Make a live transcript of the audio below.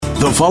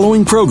The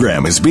following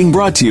program is being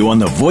brought to you on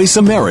the Voice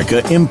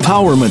America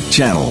Empowerment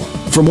Channel.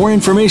 For more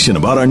information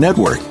about our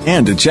network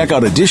and to check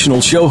out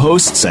additional show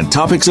hosts and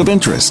topics of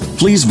interest,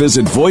 please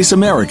visit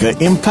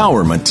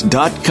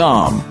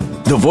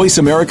voiceamericaempowerment.com. The Voice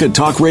America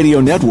Talk Radio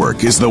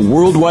Network is the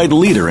worldwide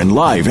leader in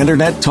live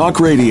Internet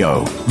talk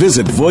radio.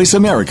 Visit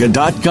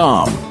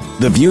voiceamerica.com.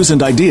 The views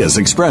and ideas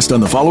expressed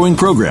on the following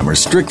program are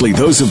strictly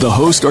those of the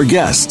host or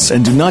guests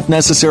and do not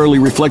necessarily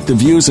reflect the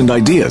views and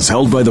ideas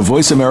held by the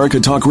Voice America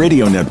Talk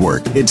Radio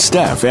Network, its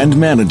staff, and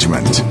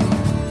management.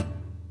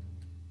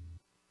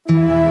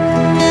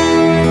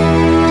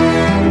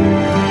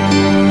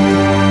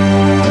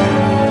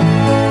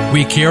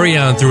 We carry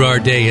on through our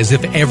day as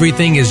if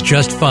everything is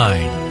just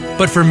fine.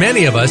 But for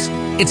many of us,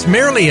 it's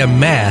merely a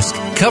mask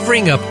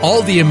covering up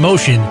all the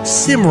emotion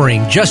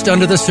simmering just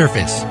under the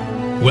surface.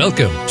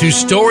 Welcome to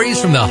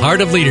Stories from the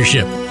Heart of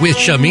Leadership with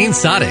Shahmeen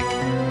Sadiq.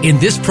 In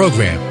this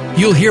program,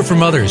 you'll hear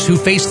from others who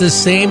face the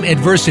same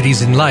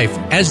adversities in life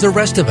as the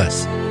rest of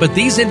us. But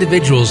these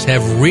individuals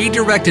have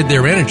redirected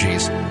their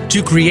energies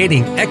to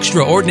creating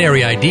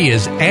extraordinary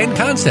ideas and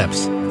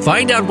concepts.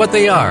 Find out what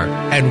they are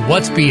and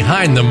what's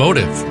behind the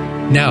motive.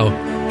 Now,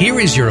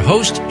 here is your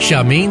host,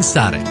 Shahmeen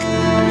Sadiq.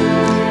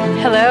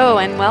 Hello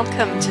and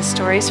welcome to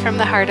Stories from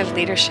the Heart of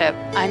Leadership.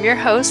 I'm your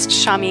host,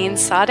 Shahmeen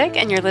Sadiq,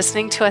 and you're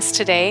listening to us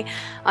today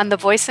on the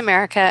Voice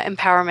America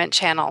Empowerment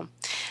Channel.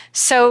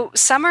 So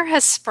summer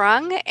has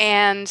sprung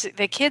and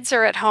the kids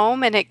are at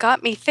home, and it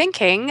got me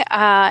thinking,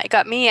 it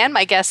got me and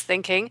my guests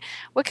thinking,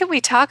 what could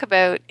we talk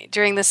about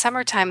during the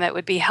summertime that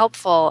would be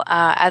helpful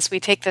as we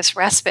take this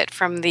respite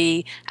from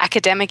the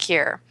academic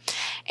year?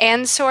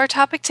 And so our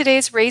topic today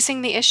is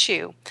raising the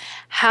issue.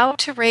 How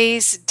to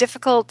raise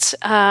difficult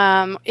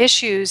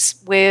issues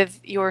with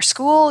your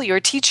school, your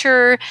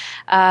teacher,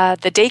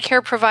 the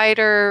daycare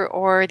provider,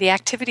 or the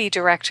activity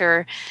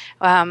director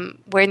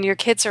when your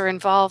kids are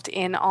involved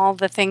in all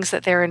the things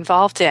that they're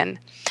involved in.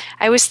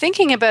 I was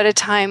thinking about a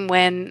time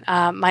when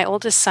my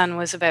oldest son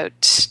was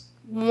about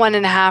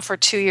 1.5 or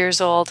 2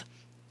 years old.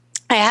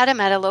 I had him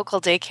at a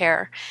local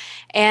daycare.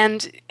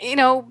 And, you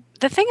know,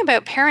 the thing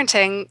about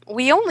parenting,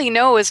 we only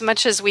know as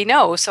much as we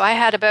know. So I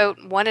had about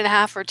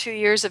 1.5 or 2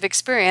 years of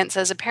experience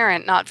as a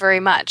parent, not very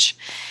much.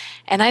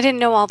 And I didn't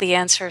know all the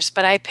answers,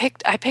 but I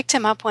picked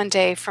him up one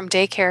day from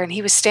daycare, and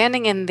he was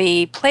standing in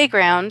the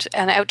playground,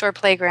 an outdoor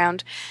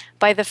playground,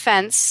 by the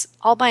fence,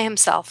 all by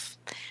himself.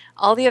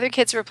 All the other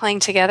kids were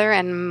playing together,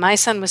 and my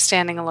son was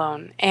standing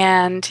alone.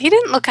 And he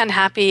didn't look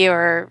unhappy,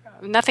 or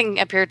nothing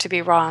appeared to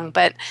be wrong,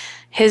 but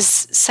his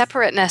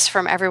separateness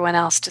from everyone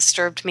else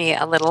disturbed me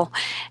a little.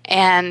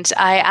 And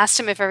I asked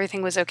him if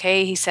everything was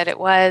okay. He said it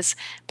was,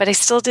 but I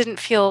still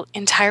didn't feel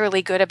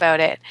entirely good about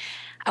it.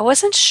 I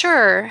wasn't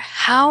sure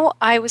how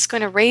I was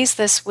going to raise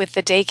this with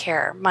the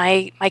daycare.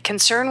 My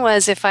concern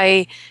was if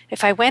I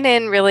went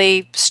in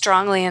really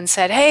strongly and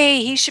said,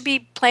 hey, he should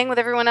be playing with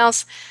everyone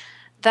else,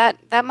 that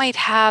might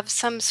have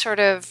some sort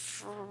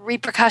of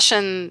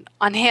repercussion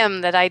on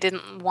him that I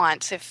didn't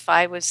want. If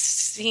I was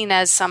seen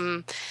as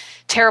some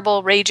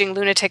terrible, raging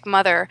lunatic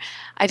mother,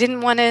 I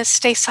didn't want to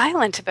stay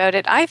silent about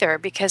it either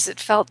because it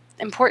felt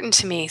important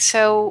to me.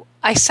 So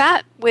I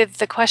sat with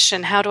the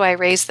question, how do I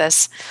raise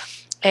this?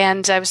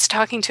 And I was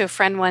talking to a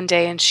friend one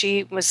day, and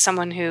she was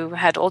someone who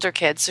had older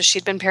kids, so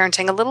she'd been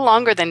parenting a little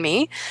longer than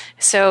me.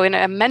 So in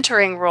a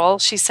mentoring role,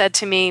 she said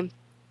to me,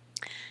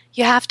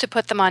 you have to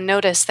put them on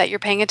notice that you're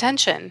paying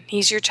attention.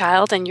 He's your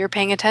child and you're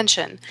paying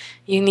attention.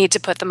 You need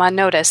to put them on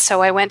notice.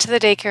 So I went to the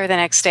daycare the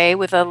next day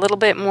with a little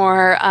bit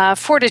more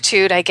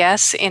fortitude, I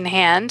guess, in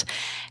hand.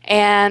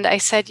 And I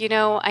said, you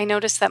know, I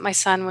noticed that my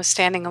son was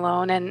standing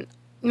alone, and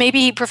maybe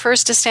he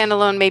prefers to stand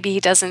alone, maybe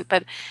he doesn't,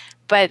 but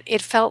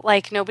it felt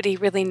like nobody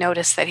really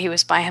noticed that he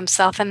was by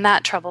himself, and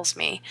that troubles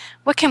me.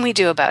 What can we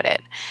do about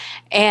it?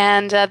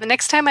 And the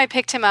next time I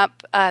picked him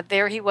up,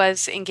 there he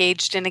was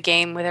engaged in a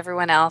game with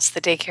everyone else. The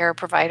daycare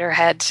provider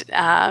had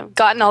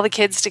gotten all the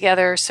kids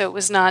together, so it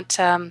was not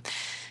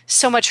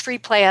so much free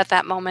play at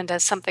that moment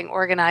as something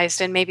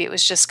organized, and maybe it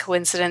was just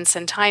coincidence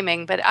and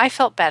timing, but I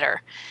felt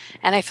better.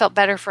 And I felt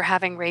better for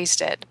having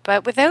raised it.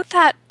 But without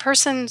that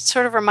person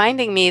sort of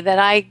reminding me that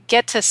I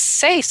get to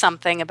say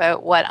something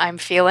about what I'm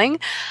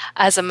feeling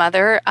as a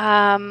mother,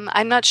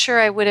 I'm not sure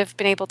I would have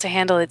been able to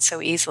handle it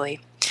so easily.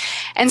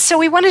 And so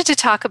we wanted to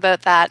talk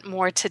about that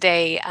more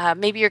today.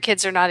 Maybe your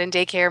kids are not in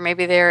daycare,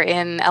 maybe they're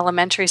in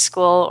elementary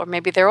school, or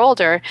maybe they're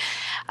older.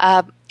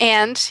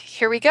 And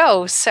here we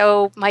go.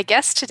 So my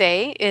guest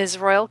today is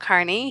Royal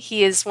Carney.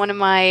 He is one of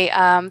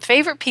my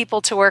favorite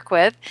people to work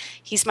with.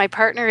 He's my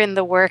partner in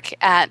the work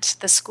at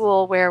the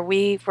school where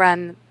we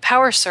run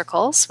Power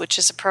Circles, which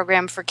is a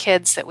program for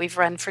kids that we've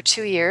run for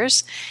 2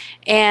 years.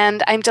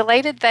 And I'm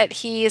delighted that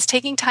he is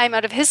taking time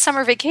out of his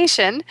summer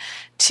vacation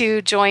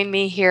to join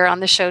me here on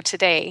the show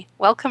today.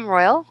 Welcome,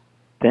 Royal.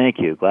 Thank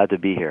you. Glad to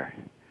be here.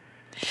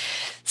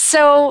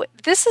 So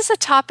this is a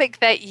topic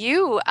that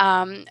you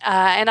and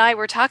I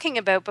were talking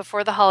about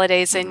before the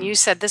holidays, and you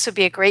said this would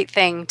be a great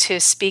thing to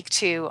speak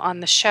to on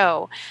the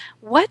show.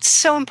 What's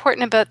so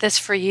important about this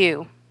for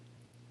you?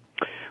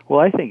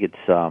 Well, I think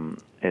it's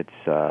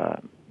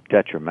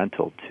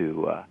detrimental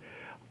to,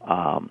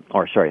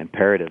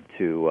 imperative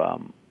to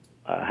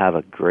have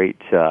a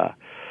great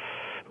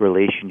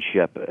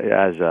relationship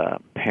as a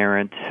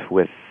parent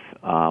with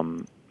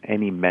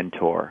any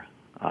mentor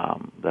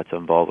that's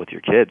involved with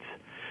your kids,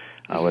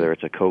 whether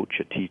it's a coach,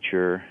 a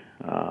teacher,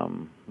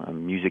 a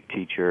music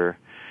teacher,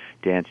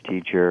 dance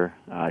teacher,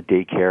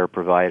 daycare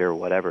provider,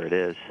 whatever it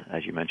is,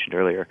 as you mentioned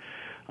earlier.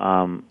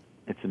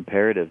 It's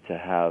imperative to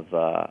have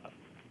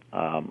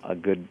a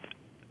good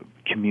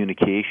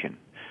communication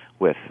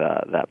with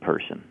that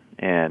person,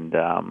 and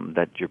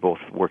that you're both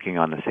working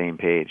on the same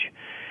page.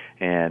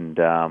 And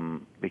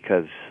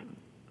because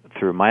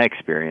through my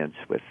experience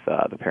with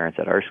the parents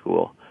at our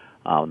school,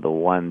 the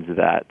ones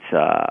that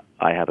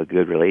I have a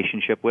good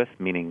relationship with,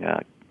 meaning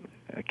a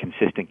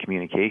consistent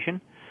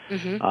communication,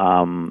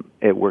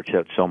 it works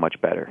out so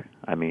much better.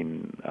 I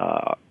mean,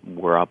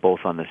 we're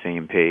both on the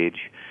same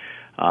page.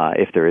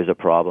 If there is a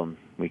problem,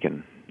 we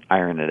can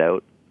iron it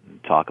out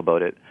and talk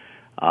about it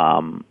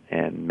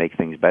and make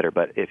things better.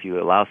 But if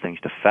you allow things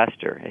to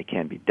fester, it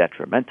can be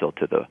detrimental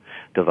to the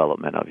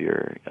development of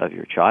your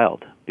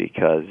child,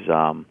 because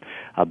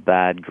a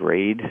bad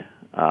grade,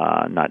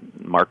 not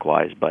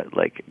mark-wise, but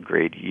like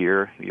grade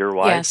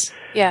year-wise,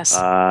 yes,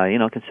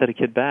 can set a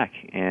kid back.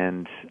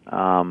 And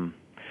a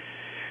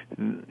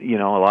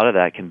lot of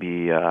that can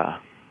be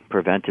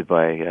prevented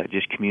by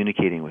just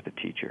communicating with a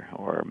teacher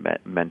or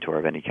mentor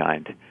of any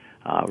kind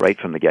right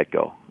from the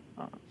get-go.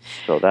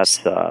 So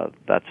that's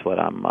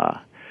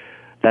what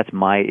that's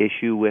my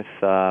issue with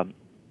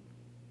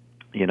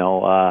being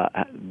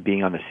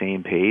on the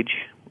same page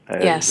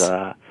as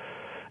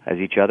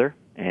each other,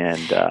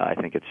 and I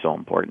think it's so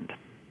important.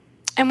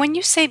 And when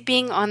you say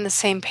being on the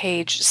same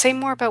page, say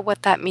more about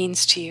what that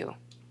means to you.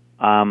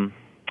 As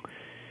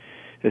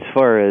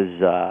far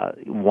as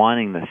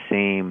wanting the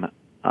same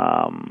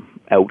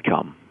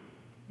outcome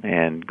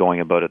and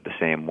going about it the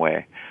same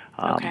way,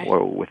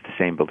 or with the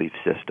same belief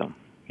system,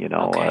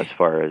 as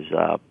far as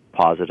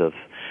positive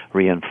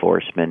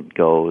reinforcement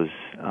goes,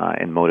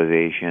 and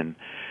motivation,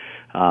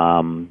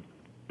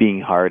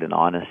 being hard and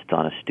honest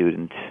on a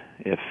student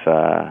if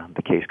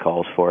the case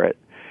calls for it,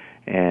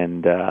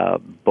 and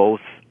both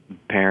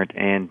parent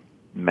and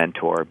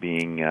mentor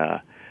being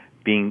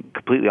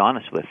completely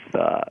honest with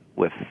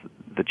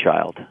the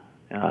child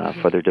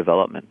for their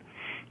development,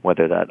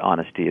 whether that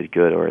honesty is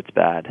good or it's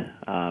bad.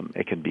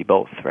 It can be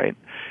both, right?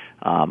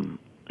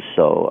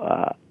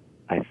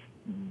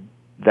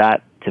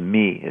 That to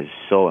me is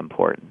so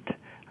important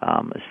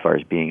as far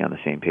as being on the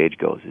same page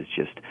goes. It's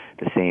just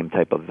the same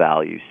type of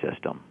value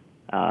system,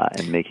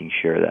 and making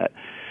sure that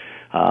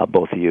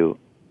both of you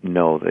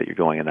know that you're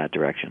going in that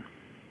direction.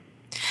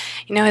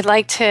 I'd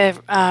like to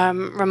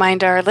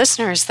remind our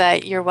listeners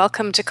that you're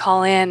welcome to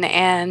call in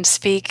and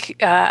speak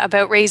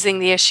about raising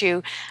the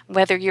issue,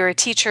 whether you're a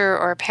teacher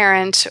or a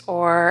parent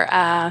or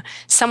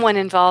someone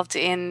involved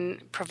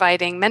in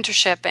providing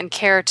mentorship and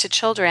care to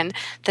children.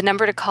 The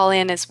number to call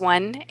in is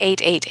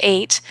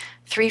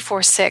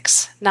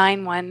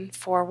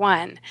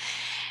 1-888-346-9141.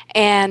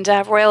 And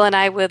Royal and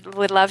I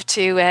would love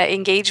to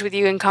engage with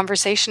you in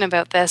conversation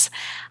about this.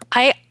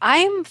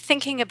 I'm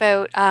thinking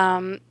about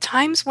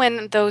times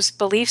when those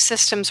belief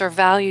systems or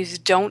values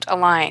don't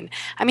align.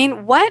 I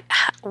mean, what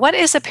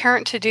is a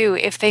parent to do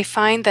if they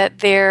find that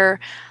their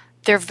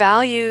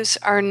values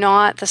are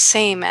not the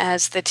same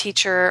as the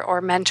teacher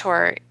or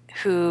mentor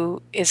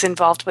who is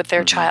involved with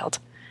their child?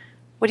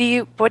 What do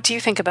you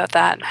think about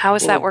that? How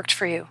has that worked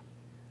for you?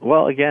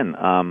 Well, again,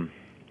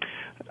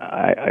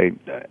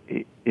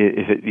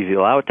 if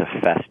you allow it to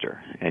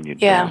fester and you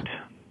don't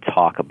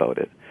talk about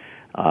it,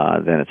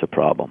 then it's a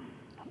problem.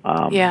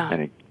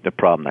 And a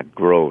problem that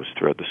grows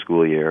throughout the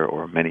school year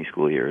or many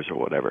school years or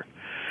whatever.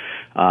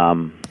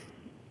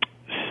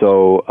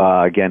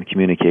 Again,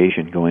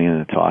 communication, going in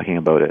and talking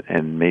about it,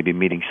 and maybe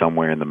meeting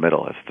somewhere in the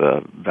middle if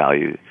the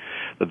values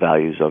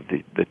of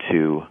the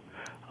two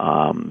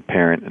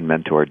parent and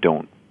mentor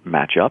don't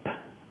match up.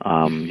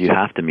 You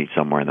have to meet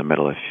somewhere in the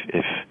middle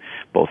if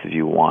both of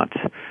you want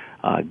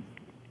a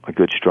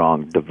good,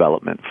 strong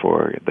development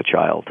for the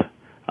child.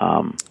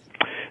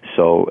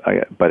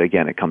 But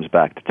again, it comes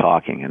back to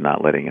talking and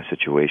not letting a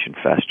situation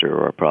fester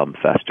or a problem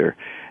fester,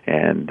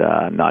 and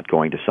not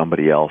going to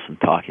somebody else and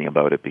talking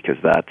about it, because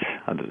that's,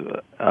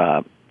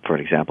 for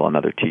example,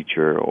 another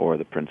teacher or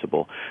the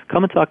principal.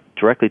 Come and talk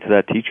directly to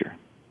that teacher.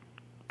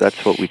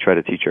 That's what we try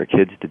to teach our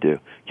kids to do: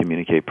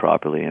 communicate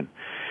properly and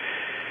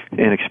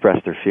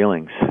express their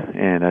feelings.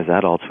 And as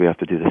adults, we have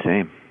to do the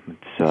same.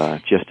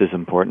 It's just as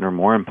important or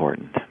more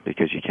important,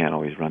 because you can't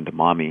always run to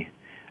mommy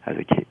as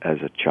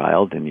a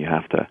child, and you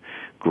have to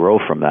grow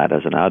from that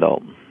as an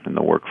adult in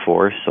the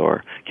workforce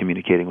or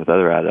communicating with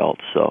other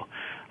adults. So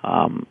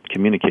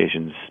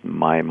communication's, in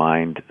my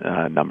mind,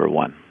 number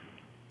one.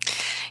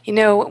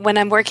 When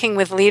I'm working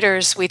with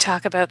leaders, we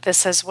talk about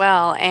this as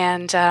well.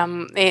 And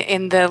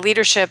in the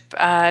leadership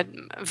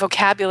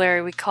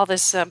vocabulary, we call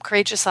this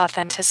courageous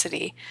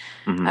authenticity.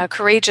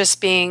 Courageous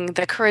being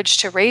the courage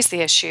to raise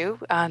the issue,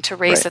 to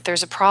raise that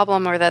there's a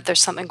problem or that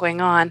there's something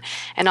going on.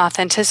 And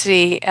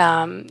authenticity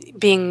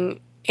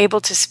being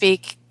able to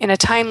speak in a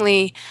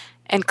timely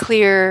and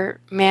clear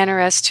manner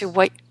as to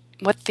what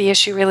the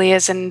issue really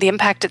is and the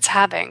impact it's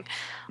having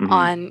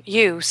on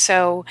you.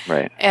 So,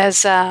 Right.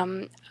 as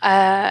I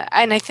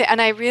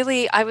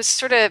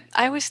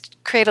always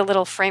create a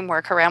little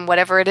framework around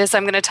whatever it is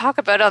I'm going to talk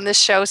about on this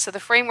show. So the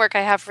framework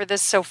I have for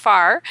this so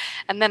far,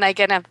 and then I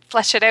get to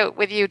flesh it out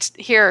with you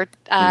here.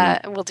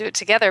 We'll do it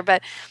together,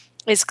 but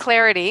is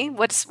clarity.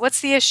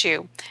 What's the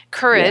issue?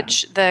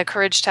 Courage, the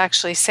courage to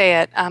actually say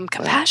it.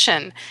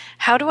 Compassion. Right.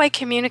 How do I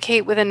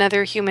communicate with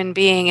another human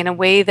being in a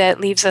way that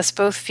leaves us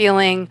both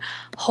feeling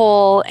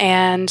whole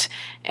and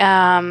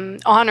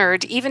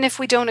honored, even if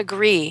we don't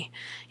agree,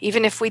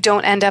 even if we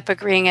don't end up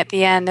agreeing at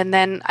the end? And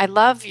then I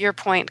love your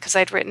point, because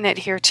I'd written it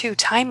here too,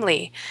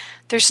 timely.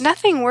 There's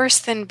nothing worse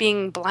than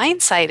being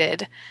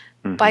blindsided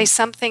by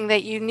something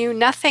that you knew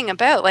nothing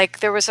about. Like,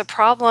 there was a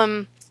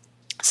problem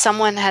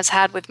someone has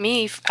had with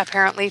me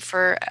apparently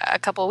for a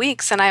couple of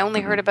weeks, and I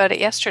only heard about it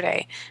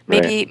yesterday,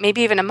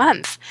 maybe even a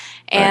month,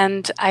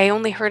 and I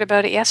only heard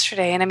about it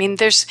yesterday. And I mean,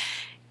 there's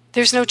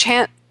no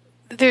chance.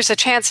 There's a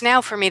chance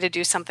now for me to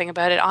do something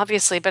about it,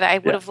 obviously, but I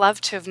would have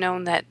loved to have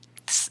known that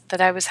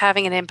I was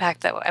having an impact,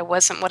 that I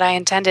wasn't what I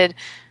intended,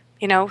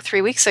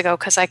 3 weeks ago,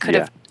 because I could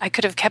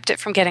have kept it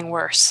from getting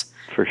worse.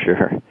 For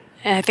sure.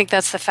 And I think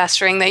that's the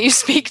festering that you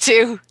speak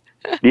to.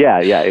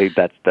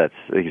 That's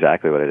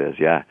exactly what it is.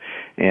 Yeah,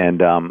 and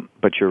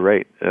but you're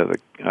right.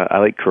 I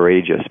like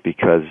courageous,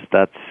 because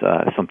that's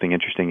something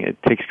interesting. It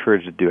takes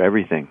courage to do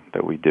everything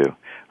that we do.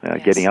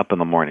 Getting up in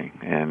the morning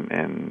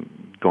and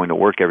going to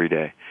work every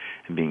day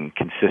and being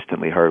a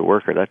consistently hard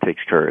worker, that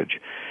takes courage.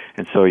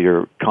 And so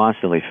you're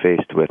constantly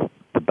faced with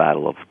the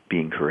battle of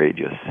being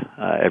courageous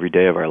every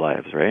day of our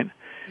lives, right?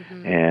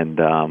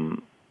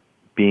 And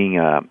being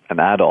an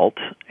adult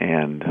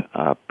and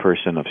a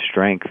person of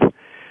strength,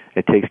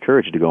 it takes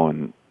courage to go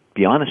and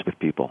be honest with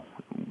people.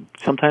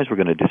 Sometimes we're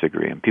going to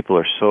disagree, and people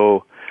are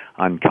so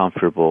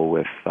uncomfortable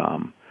with,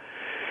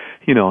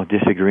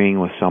 disagreeing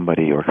with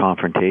somebody or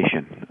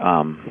confrontation,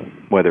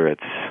 whether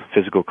it's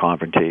physical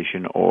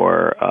confrontation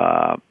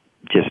or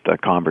just a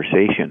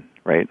conversation,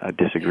 right? A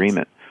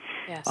disagreement.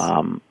 Yes.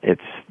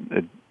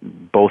 It's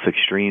both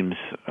extremes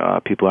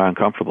people are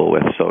uncomfortable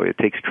with, so it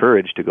takes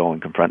courage to go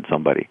and confront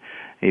somebody,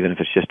 even if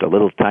it's just a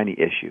little tiny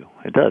issue.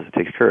 It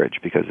takes courage,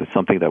 because it's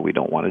something that we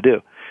don't want to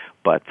do.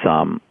 But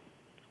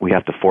we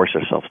have to force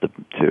ourselves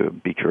to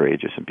be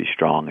courageous and be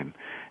strong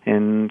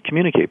and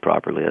communicate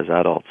properly as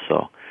adults.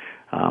 So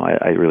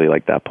I really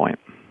like that point.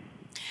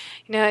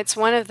 It's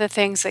one of the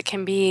things that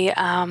can be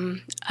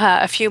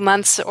a few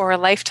months or a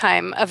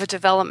lifetime of a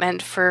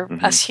development for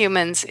us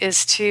humans,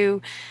 is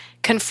to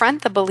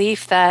confront the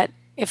belief that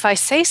if I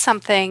say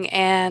something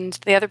and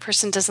the other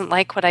person doesn't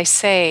like what I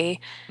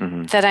say,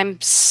 that I'm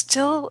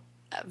still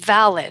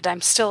valid, I'm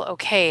still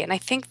okay. And I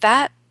think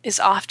that is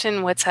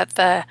often what's at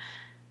the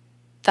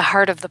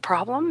heart of the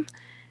problem.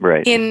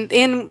 Right.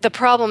 In the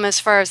problem, as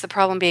far as the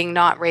problem being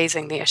not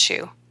raising the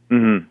issue.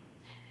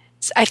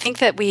 I think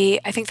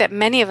that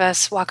many of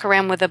us walk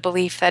around with a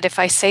belief that if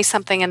I say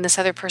something and this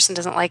other person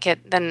doesn't like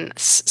it, then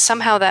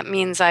somehow that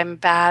means I'm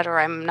bad, or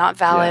I'm not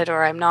valid,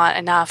 or I'm not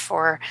enough,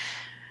 or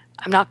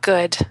I'm not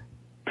good.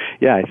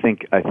 Yeah, I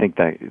think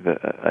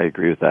that I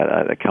agree with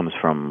that. It comes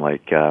from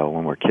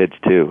when we're kids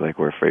too. Like,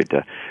 we're afraid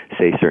to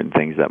say certain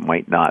things that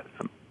might not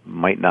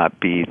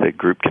be the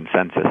group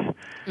consensus,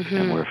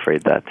 and we're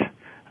afraid that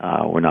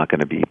we're not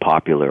going to be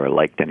popular or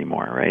liked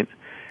anymore, right?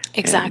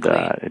 Exactly.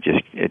 And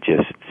it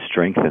just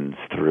strengthens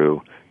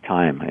through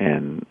time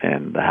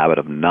and the habit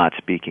of not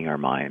speaking our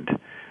mind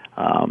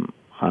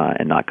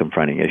and not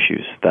confronting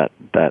issues that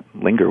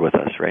linger with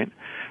us, right?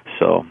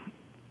 So,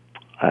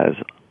 as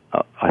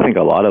I think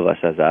a lot of us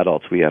as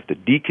adults, we have to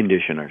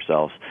decondition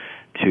ourselves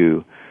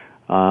to,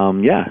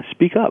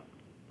 speak up.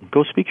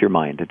 Go speak your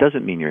mind. It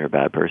doesn't mean you're a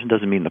bad person. It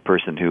doesn't mean the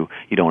person who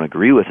you don't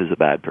agree with is a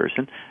bad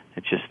person.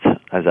 It's just,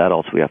 as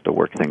adults, we have to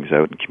work things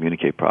out and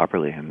communicate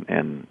properly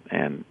and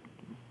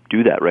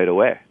do that right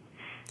away.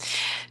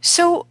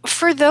 So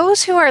for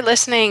those who are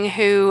listening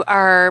who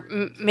are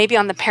maybe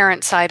on the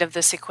parent side of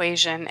this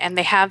equation, and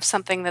they have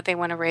something that they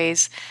want to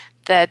raise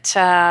that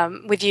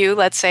with you,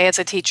 let's say as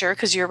a teacher,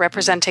 because you're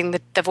representing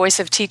the voice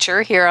of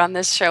teacher here on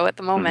this show at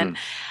the moment,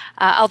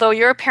 although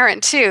you're a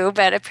parent too,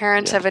 but a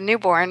parent of a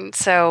newborn.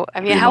 So,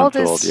 I mean, how old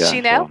is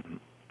she now?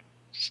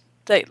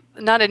 So,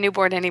 not a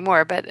newborn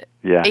anymore, but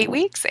 8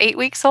 weeks? 8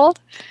 weeks old?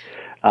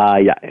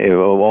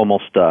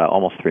 Almost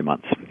 3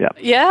 months. Yeah.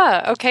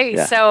 Yeah. Okay.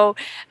 Yeah. So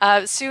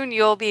soon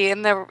you'll be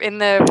in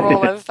the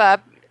role of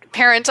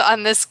parent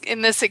in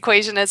this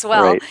equation as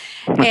well. Right.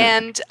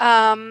 And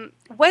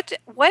what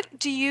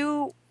do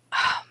you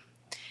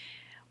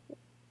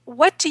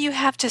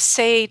have to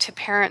say to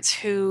parents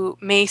who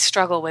may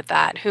struggle with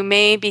that, who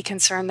may be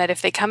concerned that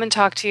if they come and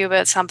talk to you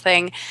about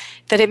something,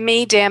 that it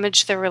may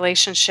damage their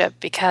relationship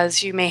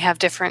because you may have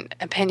different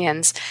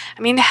opinions?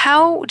 I mean,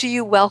 how do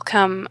you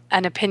welcome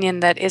an opinion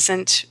that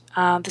isn't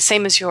the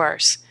same as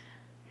yours?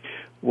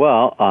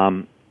 Well,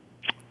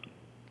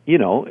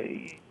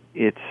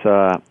 it's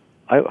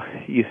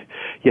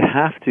you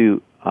have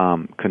to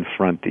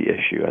confront the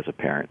issue as a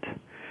parent.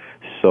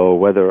 So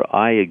whether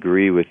I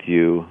agree with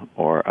you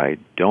or I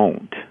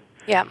don't,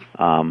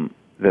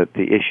 that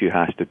the issue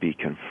has to be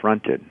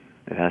confronted.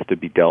 It has to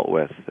be dealt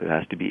with. It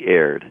has to be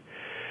aired.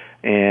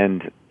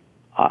 And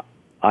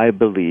I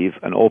believe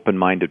an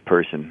open-minded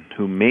person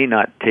who may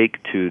not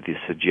take to the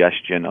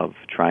suggestion of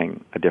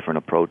trying a different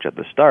approach at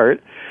the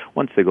start,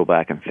 once they go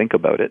back and think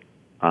about it,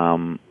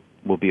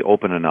 will be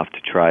open enough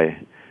to try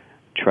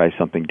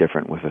something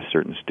different with a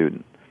certain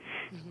student.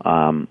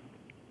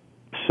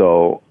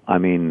 So, I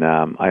mean,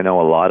 I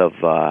know a lot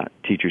of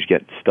teachers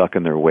get stuck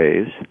in their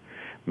ways,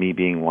 me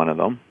being one of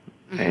them,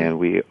 and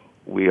we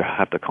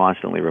have to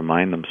constantly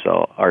remind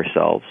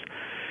ourselves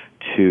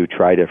to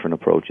try different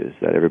approaches,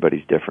 that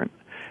everybody's different,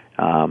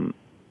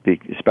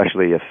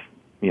 especially if,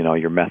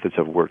 your methods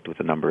have worked with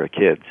a number of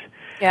kids.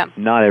 Yeah.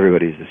 Not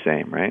everybody's the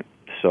same, right?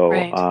 So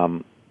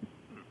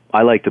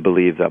I like to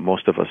believe that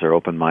most of us are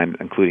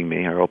open-minded, including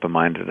me, are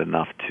open-minded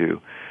enough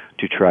to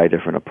try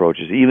different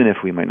approaches, even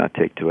if we might not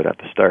take to it at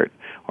the start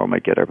or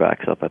might get our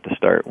backs up at the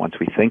start. Once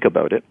we think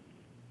about it,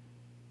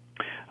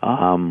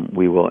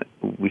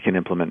 we can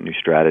implement new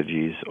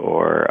strategies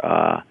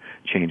or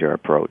change our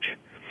approach.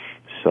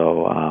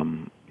 So,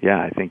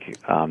 I think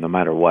no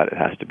matter what, it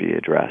has to be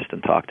addressed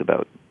and talked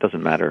about. It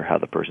doesn't matter how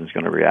the person's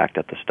going to react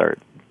at the start,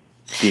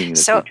 being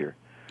the teacher.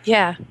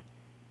 Yeah.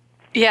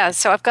 Yeah,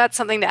 so I've got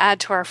something to add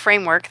to our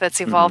framework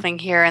that's evolving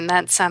here, and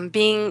that's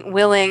being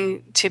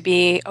willing to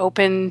be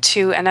open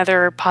to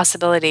another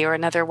possibility or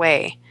another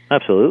way.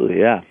 Absolutely,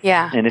 yeah.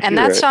 Yeah, and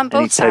that's on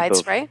both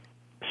sides, right?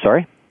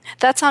 Sorry?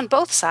 That's on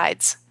both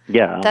sides.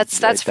 Yeah.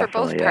 That's for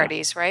both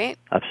parties, right?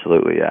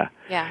 Absolutely, yeah.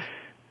 Yeah.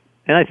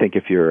 And I think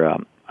if you're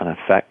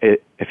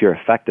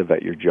effective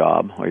at your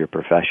job or your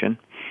profession,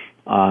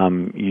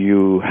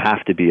 you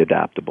have to be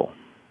adaptable.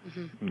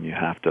 You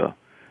have to,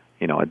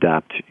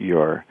 adapt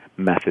your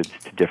methods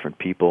to different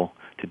people,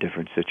 to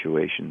different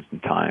situations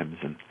and times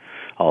and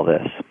all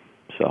this.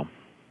 So.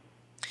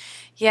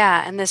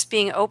 Yeah, and this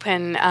being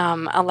open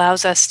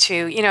allows us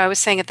to, I was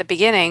saying at the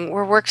beginning,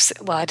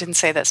 I didn't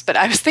say this, but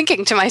I was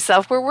thinking to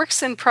myself, we're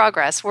works in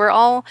progress. We're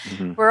all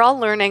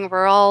learning,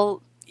 we're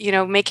all,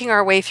 making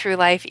our way through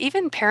life,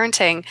 even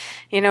parenting.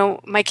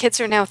 My kids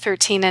are now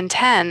 13 and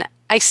 10.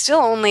 I still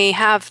only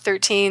have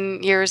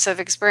 13 years of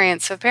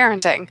experience of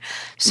parenting.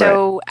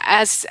 So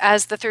as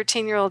the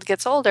 13-year-old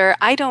gets older,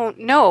 I don't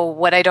know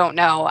what I don't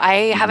know.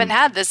 I haven't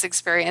had this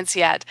experience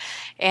yet.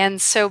 And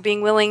so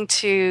being willing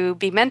to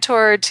be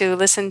mentored, to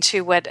listen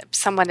to what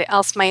someone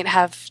else might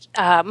have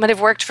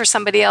worked for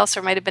somebody else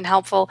or might have been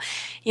helpful,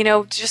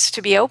 just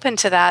to be open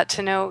to that,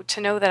 to know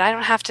that I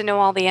don't have to know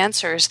all the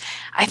answers.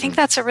 I think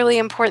that's a really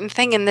important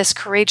thing in this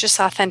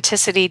courageous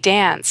authenticity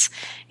dance,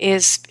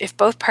 is if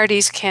both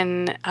parties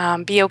can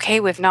be okay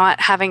with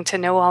not having to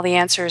know all the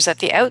answers at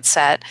the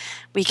outset,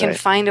 we can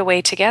find a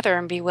way together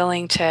and be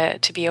willing to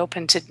be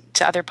open to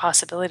other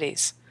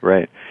possibilities.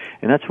 Right.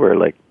 And that's where,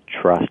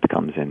 trust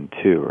comes in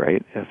too,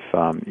 right? If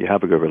you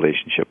have a good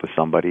relationship with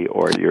somebody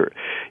or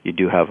you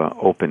do have an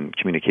open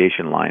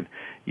communication line,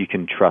 you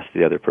can trust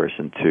the other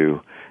person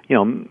to,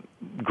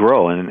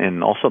 grow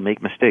and also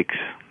make mistakes.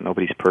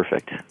 Nobody's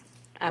perfect.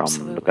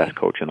 Absolutely. From the best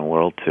coach in the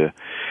world to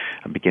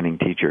a beginning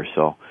teacher.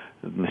 So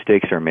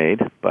mistakes are made,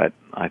 but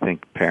I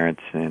think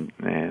parents and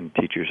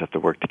teachers have to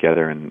work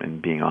together and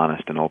being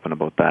honest and open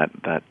about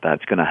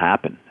that's going to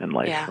happen in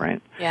life,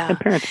 right? Yeah. And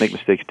parents make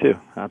mistakes too.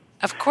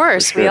 Of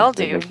course, sure. We all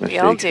they do. make mistakes We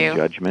all do. and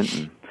judgment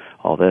and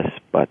all this,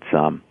 but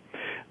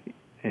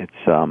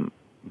it's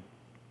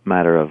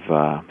matter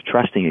of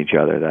trusting each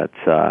other.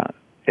 That's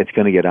it's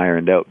going to get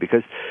ironed out,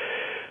 because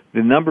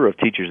the number of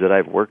teachers that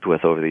I've worked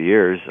with over the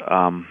years,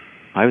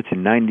 I would say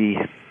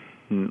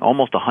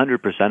almost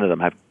 100% of them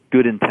have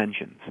good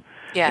intentions.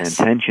 Yes.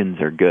 And intentions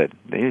are good.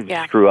 They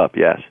screw up,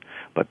 yes,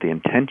 but the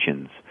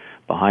intentions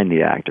behind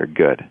the act are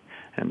good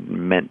and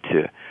meant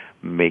to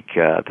make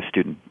the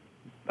student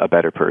a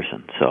better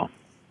person. So.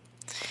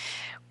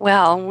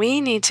 Well,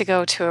 we need to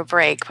go to a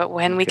break, but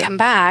when we come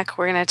back,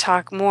 we're going to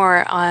talk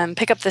more on,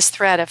 pick up this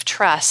thread of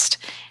trust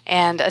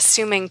and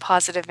assuming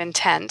positive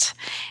intent.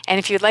 And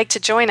if you'd like to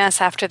join us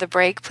after the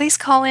break, please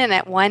call in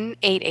at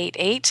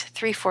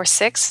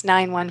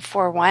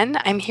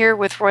 1-888-346-9141. I'm here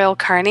with Royal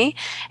Carney,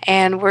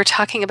 and we're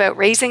talking about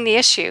raising the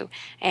issue.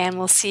 And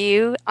we'll see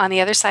you on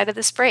the other side of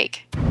this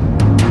break.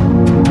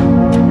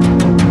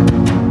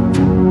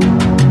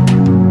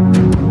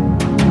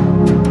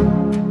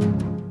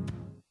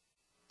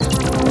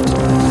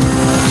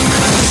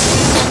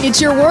 It's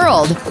your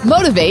world.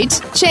 Motivate,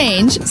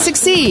 change,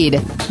 succeed.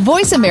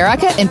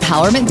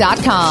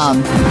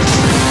 VoiceAmericaEmpowerment.com.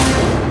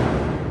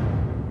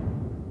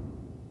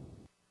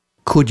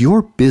 Could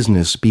your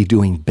business be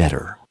doing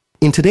better?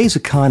 In today's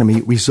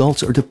economy,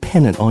 results are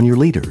dependent on your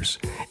leaders.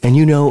 And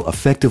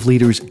effective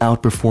leaders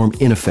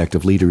outperform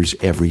ineffective leaders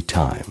every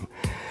time.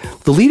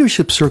 The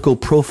Leadership Circle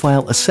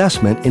Profile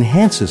Assessment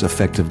enhances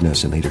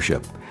effectiveness in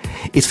leadership.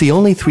 It's the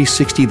only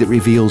 360 that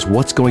reveals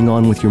what's going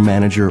on with your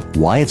manager,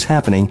 why it's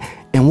happening,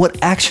 and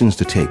what actions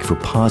to take for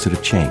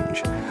positive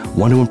change.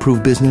 Want to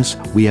improve business?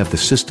 We have the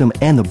system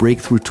and the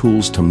breakthrough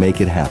tools to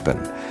make it happen.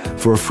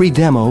 For a free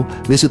demo,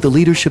 visit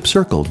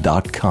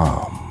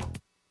theleadershipcircle.com.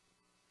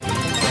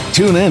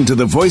 Tune in to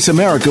the Voice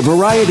America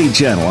Variety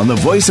channel on the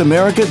Voice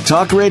America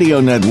Talk Radio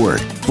Network.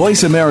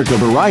 Voice America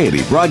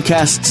Variety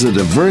broadcasts a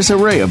diverse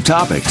array of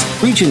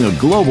topics, reaching a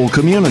global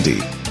community.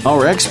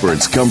 Our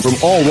experts come from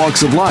all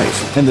walks of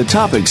life, and the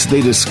topics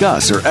they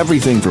discuss are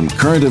everything from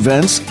current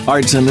events,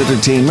 arts and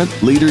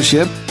entertainment,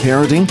 leadership,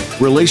 parenting,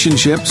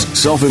 relationships,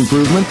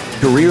 self-improvement,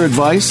 career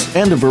advice,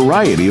 and a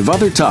variety of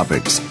other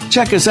topics.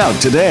 Check us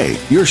out today.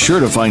 You're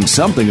sure to find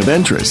something of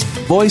interest.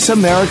 Voice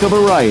America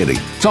Variety.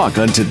 Talk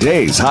on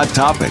today's hot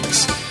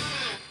topics.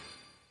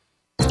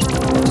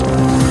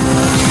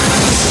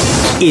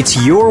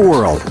 It's your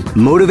world.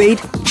 Motivate,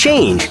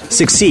 change,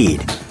 succeed.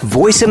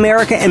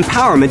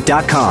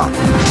 VoiceAmericaEmpowerment.com.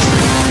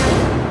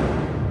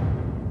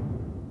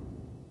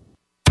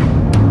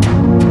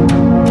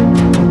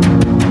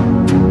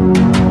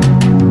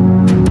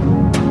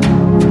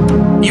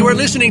 You are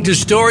listening to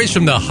Stories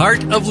from the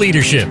Heart of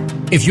Leadership.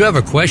 If you have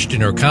a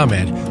question or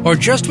comment, or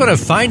just want to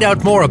find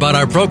out more about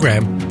our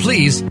program,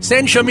 please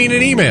send Shahmeen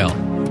an email.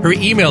 Her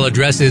email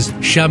address is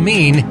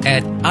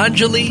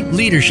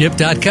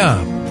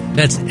shahmeen@anjalileadership.com.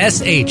 That's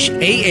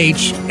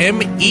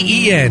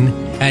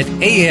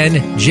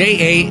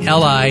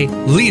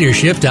SHAHMEEN@ANJALI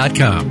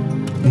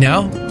leadership.com.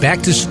 Now, back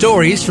to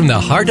Stories from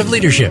the Heart of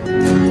Leadership.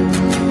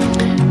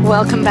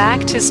 Welcome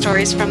back to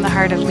Stories from the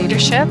Heart of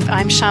Leadership.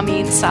 I'm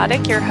Shahmeen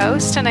Sadiq, your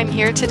host, and I'm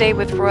here today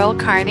with Royal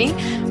Carney.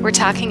 We're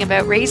talking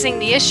about raising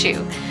the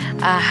issue,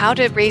 how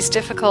to raise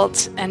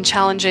difficult and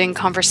challenging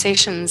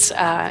conversations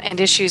and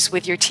issues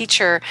with your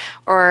teacher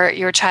or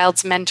your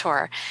child's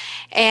mentor.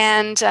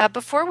 And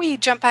before we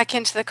jump back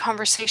into the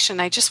conversation,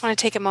 I just want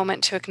to take a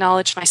moment to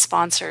acknowledge my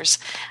sponsors.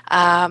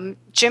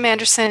 Jim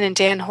Anderson and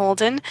Dan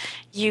Holden.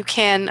 You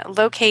can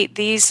locate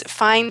these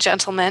fine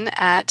gentlemen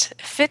at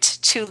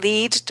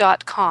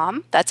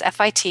fit2lead.com. That's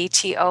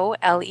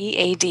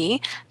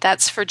FITTOLEAD.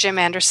 That's for Jim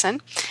Anderson.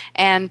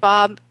 And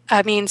Dan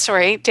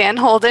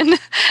Holden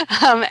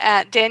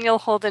at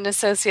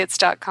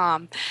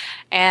danielholdenassociates.com.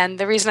 And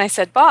the reason I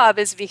said Bob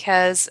is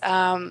because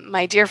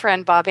my dear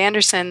friend Bob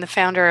Anderson, the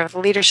founder of the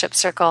Leadership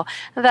Circle,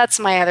 that's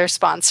my other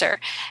sponsor.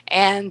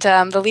 And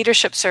the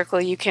Leadership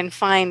Circle, you can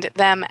find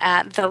them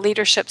at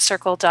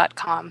theleadershipcircle.com.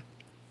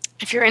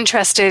 If you're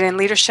interested in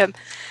leadership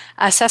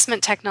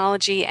assessment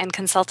technology and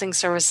consulting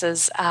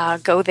services,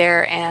 go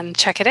there and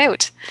check it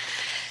out.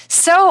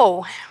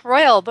 So,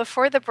 Royal,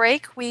 before the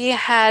break, we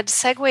had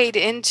segued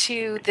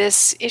into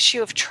this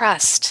issue of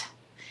trust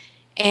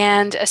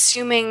and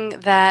assuming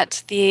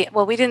that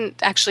we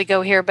didn't actually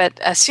go here, but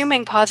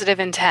assuming positive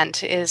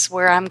intent is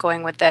where I'm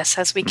going with this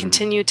as we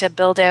continue to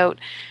build out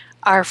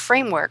our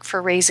framework for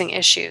raising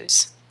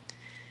issues.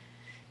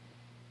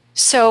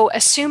 So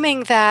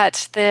assuming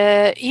that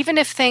even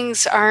if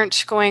things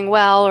aren't going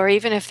well or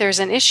even if there's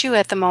an issue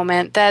at the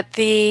moment, that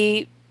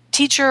the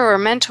teacher or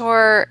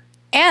mentor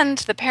and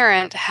the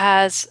parent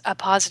has a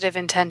positive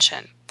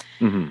intention.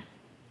 Mm-hmm.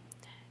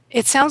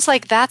 It sounds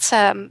like that's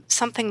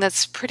something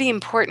that's pretty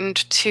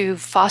important to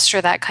foster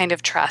that kind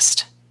of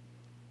trust.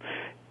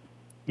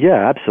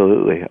 Yeah,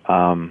 absolutely.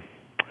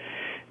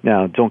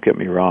 Now, don't get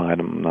me wrong.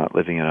 I'm not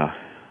living in a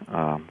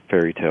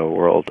fairy tale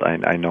world.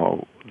 I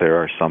know there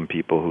are some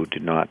people who do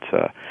not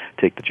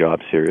take the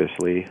job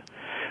seriously,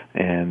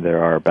 and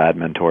there are bad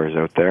mentors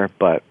out there,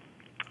 but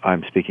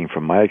I'm speaking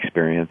from my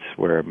experience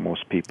where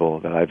most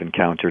people that I've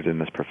encountered in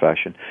this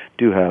profession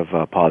do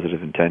have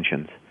positive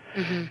intentions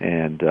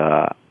and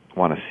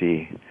want to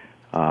see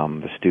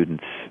the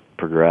students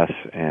progress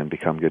and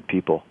become good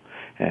people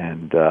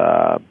and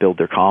build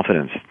their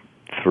confidence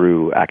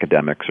through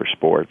academics or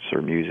sports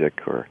or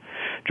music or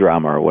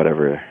drama or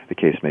whatever the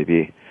case may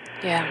be.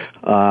 Yeah.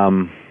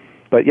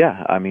 But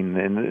yeah, I mean,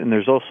 and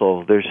there's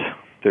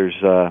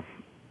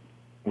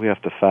we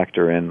have to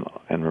factor in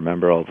and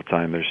remember all the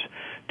time there's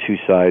two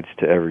sides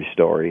to every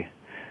story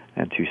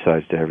and two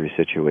sides to every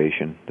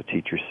situation, the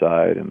teacher's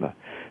side and the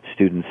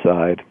student's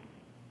side.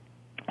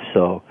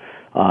 So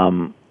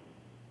a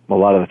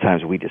lot of the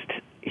times we just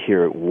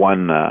hear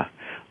one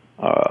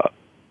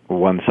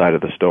side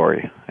of the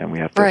story, and we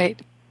have to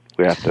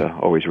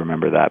always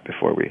remember that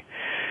before we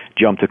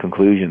jump to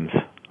conclusions.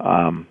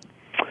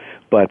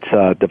 But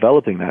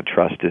developing that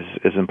trust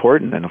is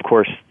important, and of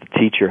course the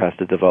teacher has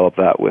to develop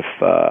that with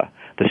the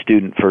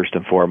student first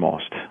and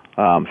foremost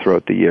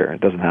throughout the year.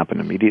 It doesn't happen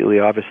immediately,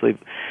 obviously.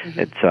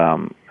 It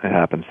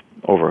happens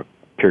over a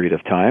period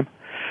of time,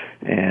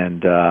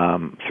 and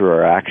through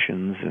our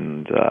actions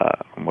and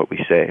what we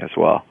say as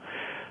well.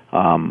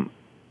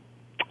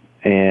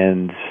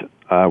 And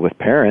with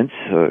parents,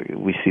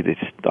 we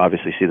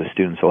obviously see the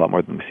students a lot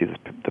more than we see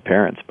the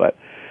parents. But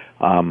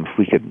if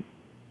we could,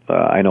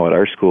 I know at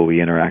our school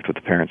we interact with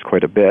the parents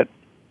quite a bit,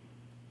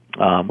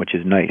 which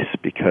is nice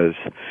because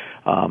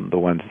the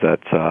ones that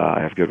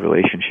I have good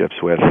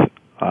relationships with,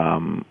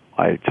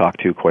 I talk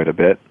to quite a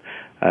bit.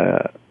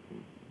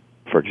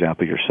 For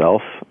example,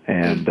 yourself,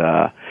 and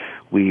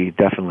we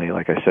definitely,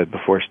 like I said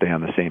before, stay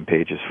on the same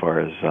page as far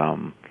as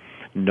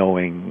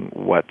knowing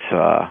what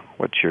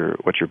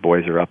your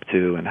boys are up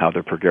to and how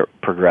they're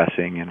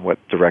progressing and what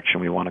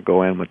direction we want to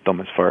go in with them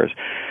as far as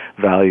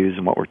values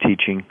and what we're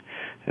teaching,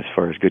 as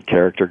far as good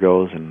character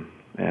goes,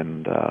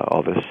 and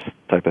all this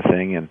type of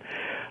thing. And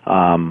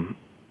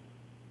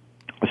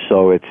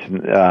so it's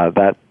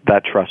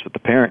that trust with the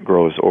parent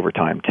grows over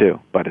time too,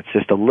 but it's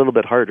just a little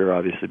bit harder,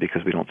 obviously,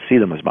 because we don't see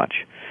them as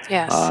much.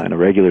 Yes. In a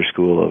regular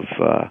school of,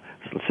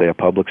 let's say, a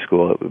public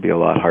school, it would be a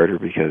lot harder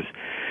because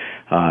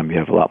you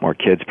have a lot more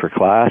kids per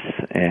class,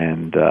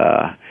 and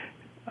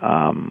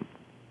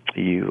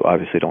you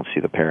obviously don't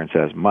see the parents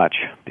as much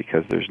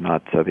because there's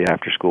not the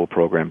after-school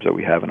programs that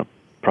we have in a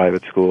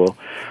private school,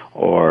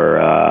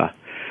 or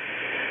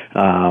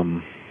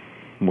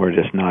we're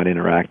just not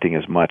interacting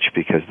as much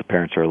because the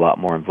parents are a lot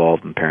more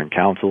involved in parent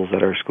councils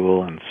at our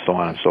school and so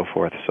on and so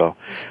forth. So,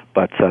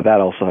 but that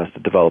also has to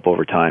develop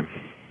over time.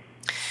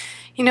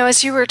 You know,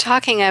 as you were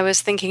talking, I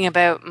was thinking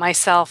about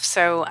myself.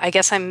 So I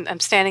guess I'm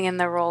standing in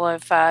the role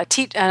of not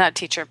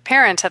teacher,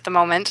 parent at the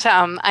moment.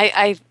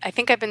 I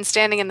think I've been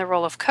standing in the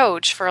role of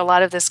coach for a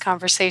lot of this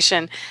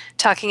conversation,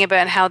 talking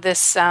about how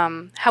this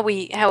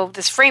how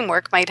this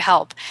framework might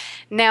help.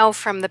 Now,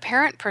 from the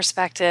parent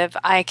perspective,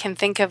 I can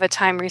think of a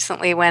time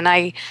recently when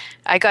I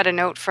got a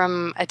note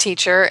from a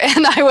teacher,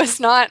 and I was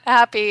not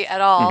happy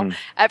at all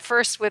at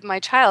first with my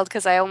child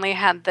because I only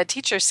had the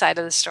teacher's side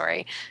of the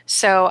story.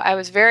 So I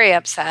was very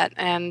upset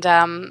and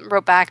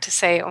wrote back to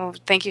say, "Oh,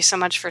 thank you so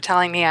much for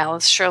telling me. I'll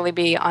surely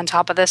be on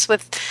top of this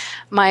with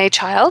my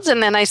child."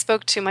 And then I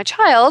spoke to my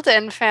child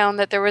and found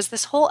that there was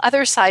this whole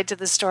other side to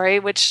the story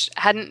which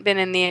hadn't been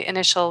in the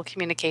initial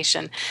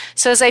communication.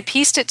 So as I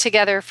pieced it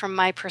together from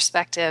my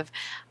perspective,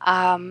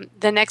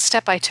 the next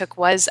step I took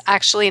was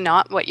actually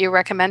not what you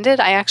recommended.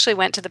 I actually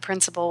went to the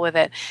principal with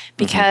it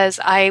because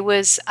I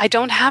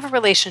don't have a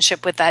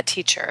relationship with that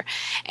teacher.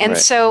 And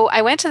so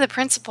I went to the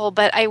principal,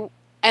 but I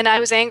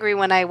was angry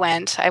when I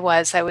went. I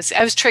was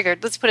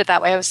triggered. Let's put it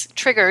that way. I was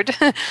triggered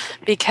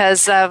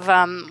because of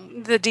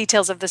the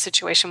details of the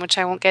situation, which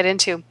I won't get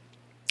into.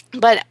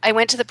 But I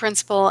went to the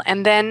principal,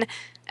 and then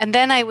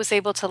I was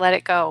able to let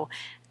it go.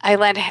 I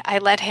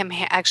let him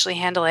actually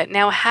handle it.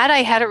 Now, had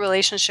I had a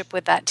relationship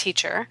with that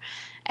teacher,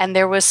 and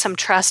there was some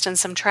trust and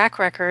some track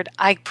record,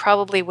 I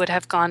probably would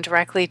have gone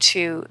directly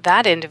to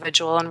that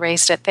individual and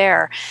raised it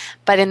there.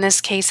 But in this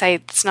case,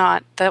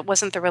 that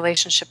wasn't the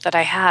relationship that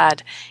I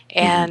had,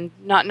 and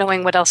not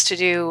knowing what else to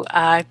do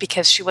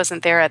because she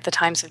wasn't there at the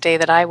times of day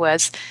that I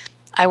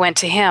went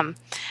to him.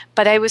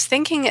 But I was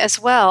thinking as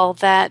well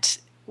that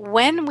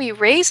when we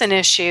raise an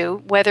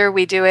issue, whether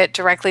we do it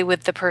directly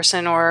with the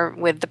person or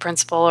with the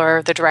principal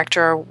or the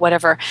director or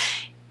whatever,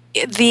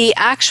 the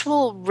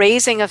actual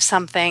raising of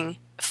something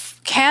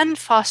can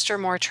foster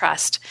more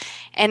trust.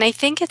 And I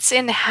think it's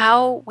in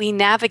how we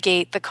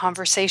navigate the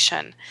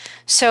conversation.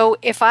 So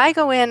if I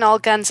go in all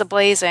guns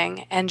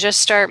a-blazing and just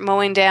start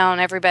mowing down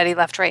everybody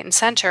left, right, and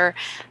center,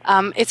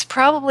 it's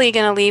probably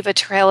going to leave a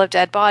trail of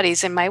dead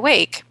bodies in my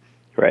wake.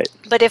 Right.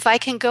 But if I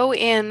can go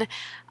in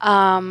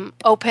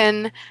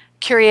open,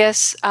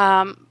 curious,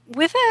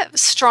 with a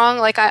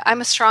strong,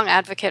 I'm a strong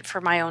advocate for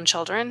my own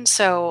children,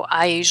 so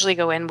I usually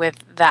go in with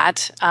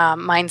that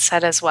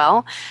mindset as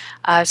well.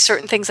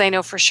 Certain things I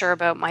know for sure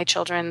about my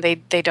children, they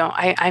don't.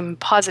 I'm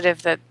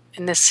positive that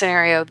in this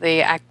scenario,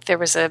 there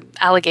was an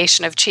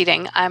allegation of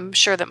cheating. I'm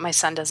sure that my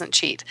son doesn't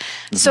cheat.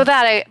 So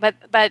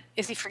but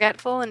is he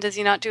forgetful, and does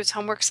he not do his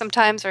homework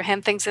sometimes or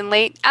hand things in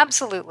late?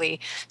 Absolutely.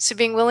 So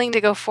being willing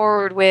to go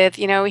forward with,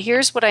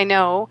 here's what I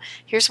know,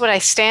 here's what I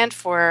stand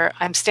for.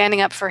 I'm standing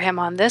up for him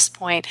on this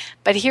point,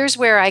 but here's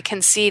where I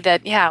can see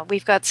that,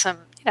 we've got some,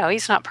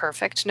 he's not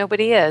perfect.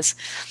 Nobody is.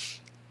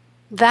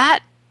 That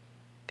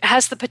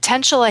has the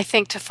potential, I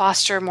think, to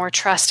foster more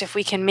trust if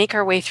we can make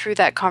our way through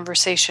that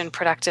conversation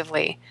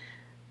productively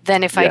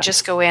than if I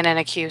just go in and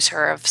accuse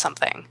her of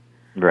something.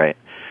 Right.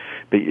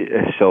 But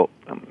so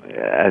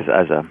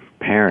as a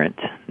parent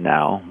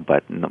now,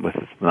 but with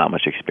not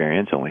much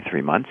experience, only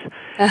 3 months,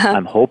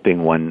 I'm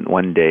hoping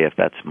one day, if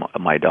that's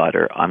my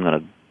daughter,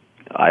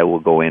 I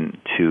will go in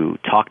to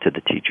talk to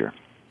the teacher.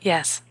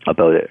 Yes.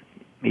 About it.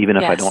 Even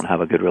if I don't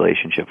have a good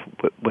relationship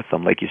with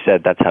them. Like you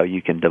said, that's how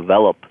you can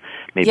develop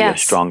maybe a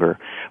stronger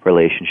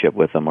relationship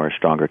with them or a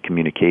stronger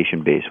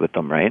communication base with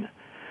them, right?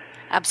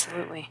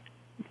 Absolutely.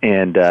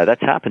 And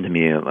that's happened to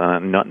me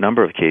on a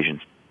number of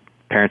occasions.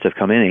 Parents have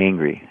come in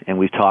angry, and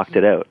we've talked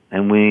it out,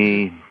 and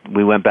we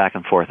went back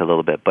and forth a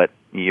little bit. But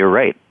you're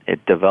right;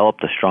 it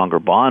developed a stronger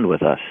bond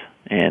with us,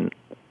 and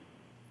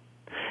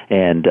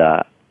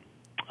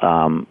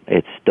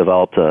it's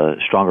developed a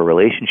stronger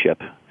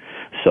relationship.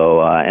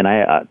 So, and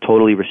I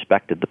totally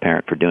respected the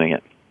parent for doing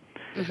it,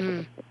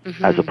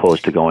 as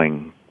opposed to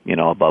going,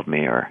 above me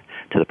or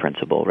to the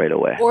principal right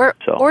away,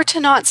 or to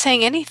not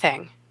saying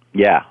anything.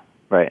 Yeah,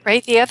 right.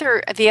 Right. The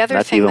other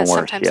That's thing that worse,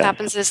 sometimes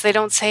happens is they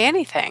don't say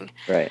anything.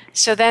 Right.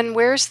 So then,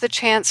 where's the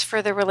chance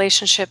for the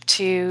relationship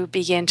to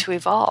begin to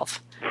evolve?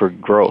 For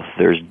growth,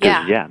 there's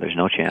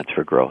no chance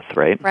for growth,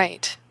 right?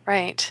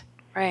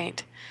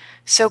 Right.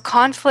 So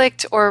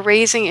conflict or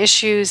raising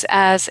issues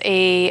as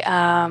a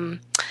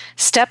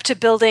step to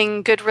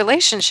building good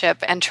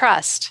relationship and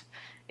trust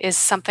is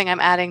something I'm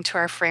adding to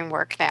our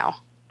framework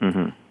now.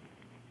 Mm-hmm.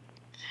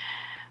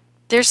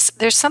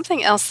 There's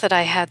something else that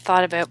I had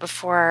thought about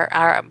before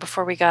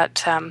we got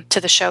to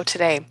the show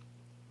today,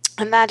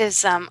 and that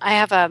is I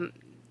have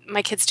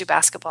my kids do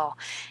basketball,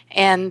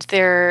 and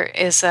there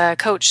is a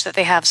coach that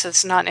they have. So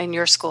it's not in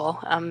your school;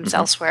 it's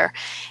elsewhere,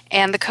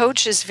 and the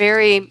coach is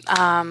very.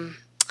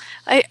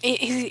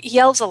 He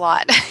yells a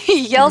lot. He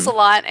yells a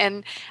lot,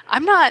 and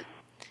I'm not.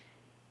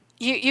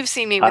 You've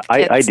seen me with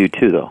kids. I do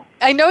too, though.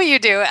 I know you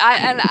do.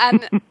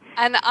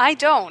 And I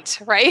don't,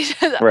 right?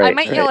 I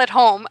might yell at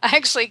home.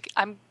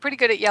 I'm pretty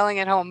good at yelling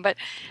at home, but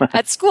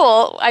at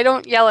school, I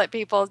don't yell at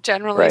people,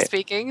 generally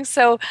speaking.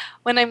 So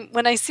when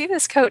I see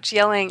this coach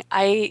yelling,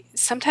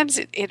 sometimes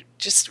it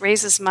just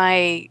raises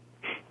my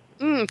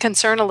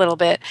concern a little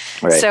bit.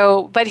 Right.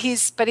 So, but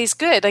he's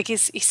good. Like he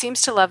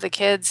seems to love the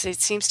kids. He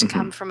seems to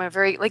come from a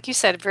very, like you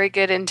said, very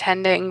good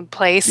intending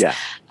place. Yeah.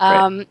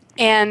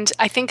 And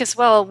I think as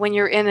well, when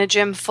you're in a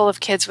gym full of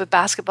kids with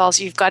basketballs,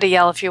 you've got to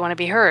yell if you want to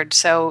be heard.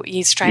 So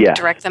he's trying to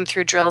direct them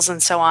through drills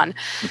and so on.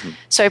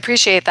 So I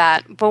appreciate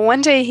that. But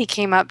one day he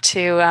came up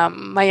to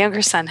my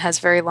younger son has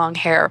very long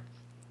hair.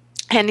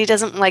 And he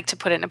doesn't like to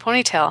put it in a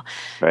ponytail.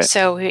 Right.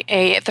 So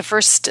at the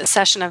first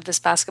session of this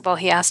basketball,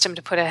 he asked him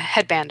to put a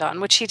headband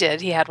on, which he did.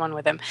 He had one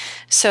with him.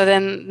 So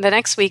then the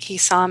next week he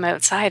saw him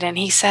outside and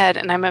he said,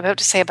 and I'm about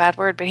to say a bad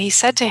word, but he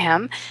said to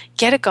him,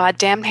 "Get a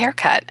goddamn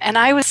haircut." And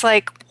I was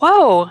like,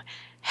 whoa,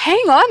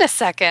 hang on a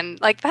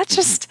second. Like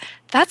that's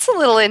a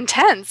little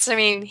intense. I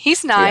mean,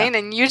 he's 9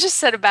 and you just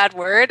said a bad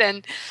word.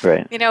 And,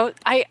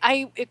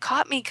 it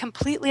caught me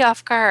completely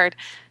off guard.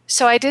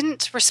 So I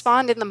didn't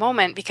respond in the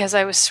moment because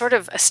I was sort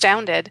of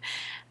astounded.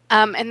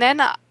 And then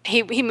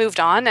he moved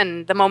on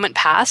and the moment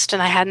passed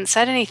and I hadn't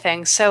said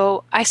anything.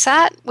 So I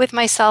sat with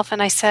myself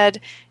and I said,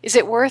 is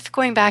it worth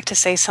going back to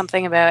say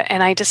something about it?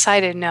 And I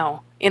decided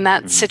no. In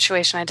that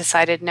situation, I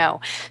decided no.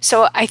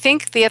 So I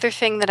think the other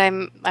thing that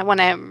I want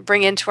to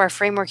bring into our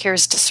framework here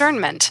is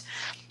discernment.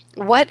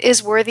 What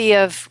is worthy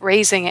of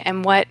raising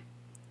and what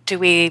do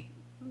we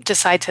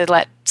decide to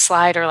let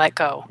slide or let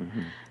go?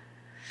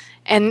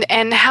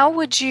 And how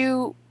would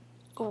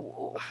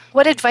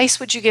what advice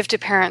would you give to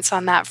parents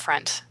on that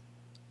front?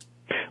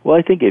 Well,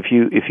 I think if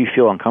you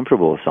feel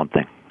uncomfortable with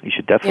something, you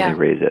should definitely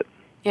raise it.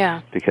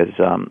 Yeah. Because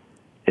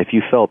if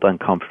you felt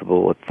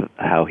uncomfortable with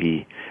how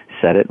he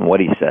said it and what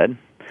he said,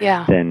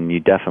 then you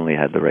definitely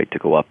had the right to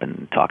go up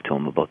and talk to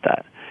him about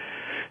that.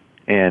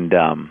 And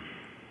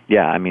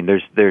I mean,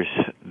 there's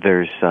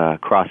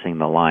crossing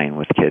the line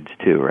with kids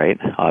too, right?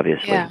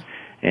 Obviously,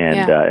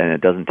 and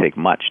it doesn't take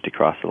much to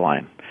cross the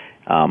line.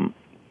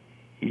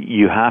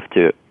 You have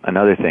to,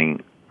 another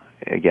thing,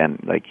 again,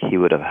 like he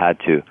would have had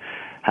to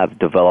have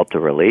developed a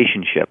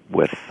relationship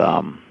with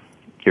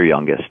your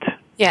youngest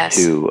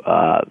to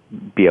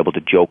be able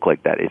to joke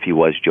like that if he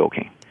was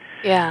joking.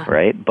 Yeah.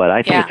 Right? But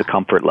I think it's a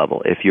comfort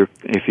level. If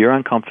you're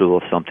uncomfortable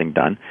with something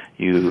done,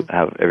 you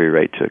have every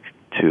right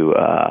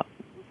to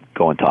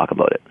go and talk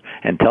about it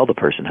and tell the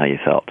person how you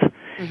felt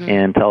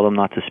and tell them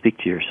not to speak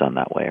to your son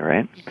that way,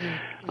 right?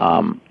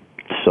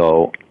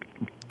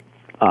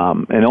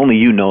 And only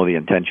you know the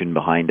intention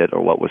behind it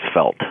or what was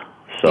felt.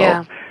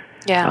 So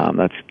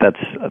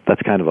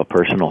that's kind of a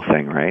personal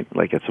thing, right?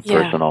 Like it's a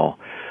personal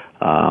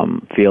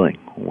feeling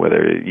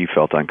whether you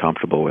felt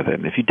uncomfortable with it.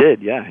 And if you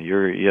did, you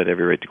had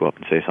every right to go up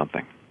and say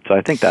something. So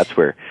I think that's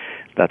where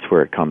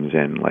it comes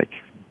in. Like,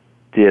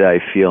 did I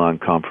feel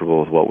uncomfortable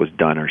with what was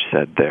done or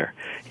said there?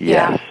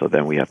 Yes. So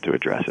then we have to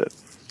address it.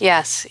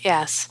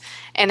 Yes.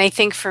 And I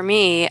think for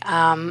me,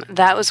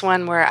 that was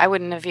one where I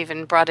wouldn't have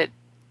even brought it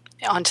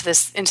into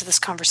this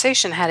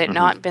conversation had it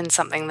not been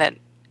something that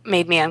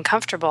made me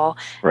uncomfortable.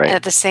 Right. And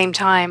at the same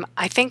time,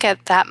 I think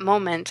at that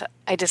moment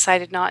I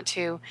decided not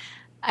to.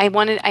 I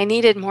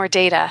needed more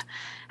data.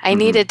 I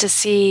needed to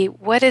see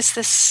what is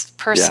this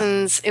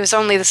person's it was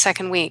only the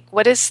second week.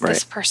 What is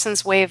this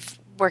person's way of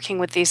working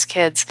with these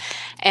kids?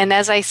 And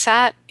as I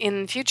sat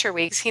in future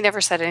weeks, he never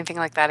said anything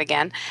like that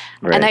again.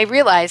 Right. And I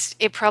realized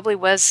it probably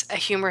was a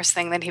humorous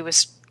thing that he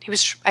was,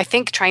 I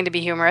think, trying to be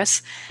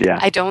humorous. Yeah.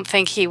 I don't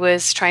think he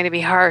was trying to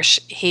be harsh.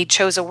 He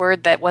chose a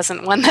word that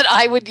wasn't one that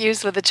I would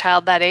use with a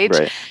child that age.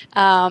 Right.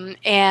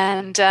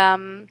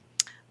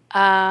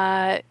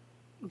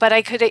 But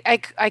I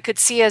could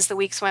see as the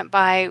weeks went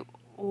by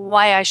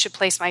why I should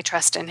place my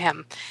trust in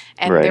him.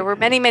 And there were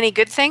many, many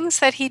good things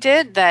that he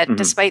did that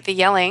despite the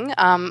yelling,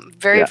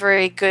 very,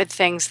 very good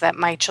things that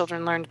my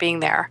children learned being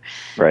there.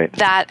 Right.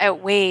 That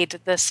outweighed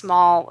the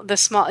small,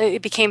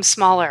 it became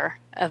smaller.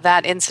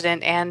 That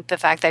incident and the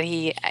fact that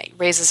he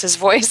raises his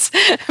voice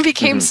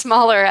became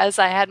smaller as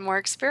I had more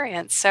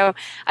experience. So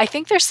I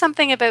think there's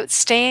something about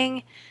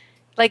staying,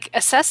 like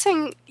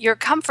assessing your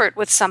comfort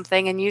with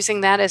something and using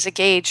that as a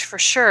gauge for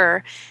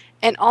sure.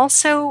 And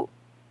also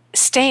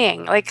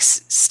staying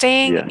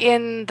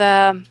in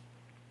the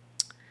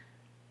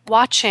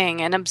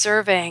watching and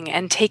observing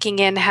and taking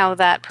in how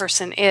that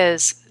person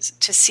is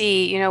to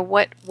see,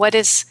 what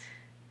is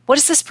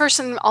this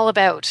person all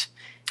about?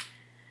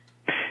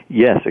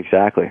 Yes,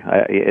 exactly.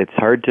 It's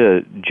hard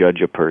to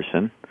judge a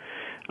person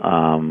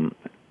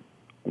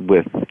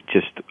with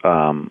just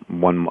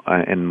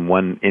in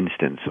one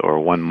instance or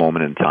one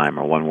moment in time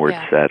or one word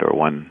said or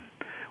one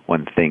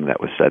thing that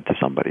was said to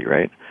somebody,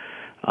 right?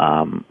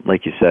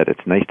 Like you said,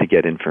 it's nice to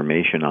get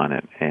information on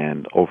it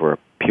and over a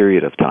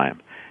period of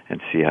time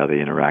and see how they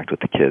interact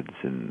with the kids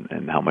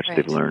and how much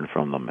they've learned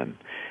from them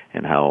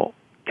and how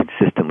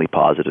consistently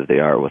positive they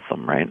are with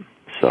them, right?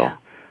 So,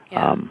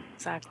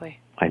 exactly.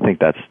 I think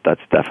that's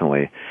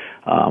definitely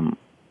a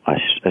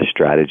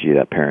strategy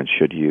that parents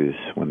should use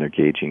when they're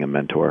gauging a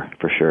mentor,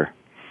 for sure.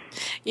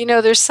 You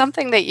know, there's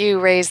something that you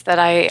raised that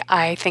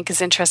I think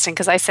is interesting,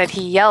 because I said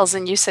he yells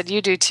and you said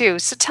you do too.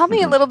 So tell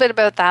me a little bit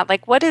about that.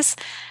 Like, what is,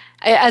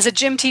 as a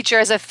gym teacher,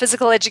 as a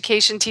physical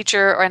education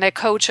teacher, and a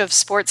coach of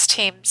sports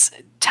teams,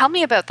 tell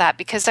me about that,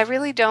 because I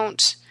really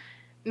don't.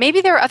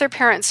 Maybe there are other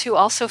parents who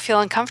also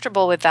feel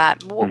uncomfortable with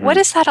that. What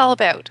is that all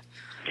about?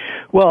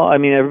 Well, I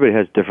mean, everybody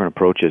has different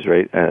approaches,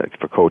 right,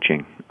 for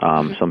coaching.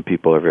 Some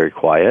people are very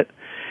quiet.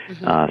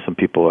 Some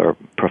people are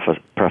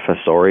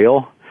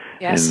professorial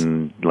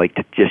and like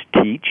to just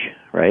teach,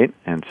 right?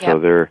 And so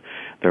they're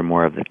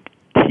more of the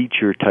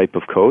teacher type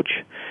of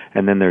coach.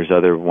 And then there's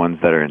other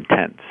ones that are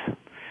intense.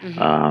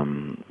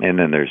 And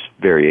then there's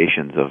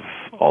variations of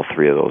all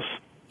three of those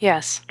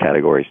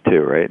categories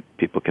too, right?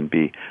 People can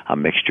be a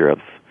mixture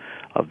of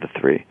the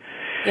three.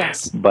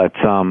 Yes. But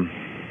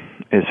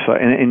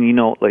and you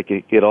know, like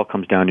it all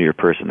comes down to your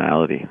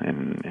personality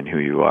and who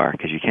you are,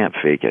 because you can't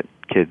fake it.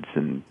 Kids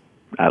and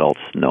adults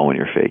know when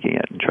you're faking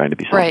it and trying to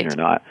be something you're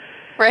not.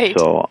 Right.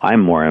 So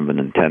I'm more of an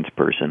intense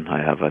person.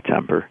 I have a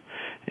temper,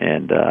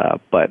 and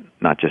but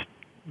not just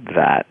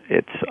that.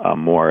 It's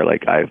more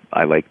like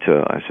I like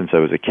to, since I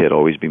was a kid,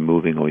 always be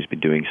moving, always be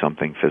doing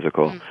something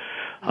physical.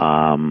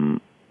 You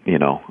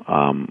know,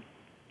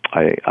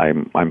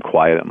 I'm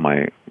quiet at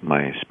my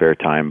spare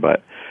time,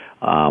 but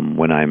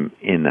when I'm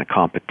in a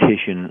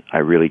competition, I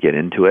really get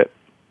into it.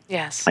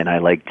 Yes. And I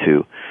like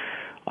to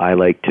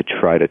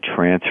try to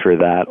transfer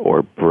that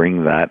or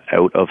bring that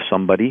out of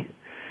somebody,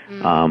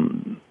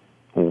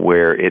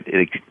 where it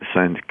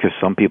because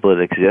some people it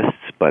exists,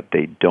 but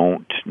they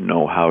don't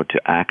know how to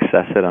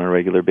access it on a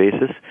regular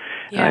basis.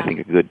 And I think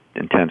a good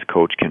intense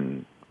coach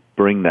can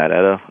bring that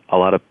out of a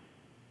lot of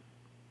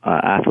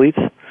athletes.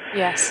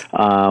 Yes.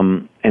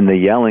 And the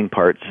yelling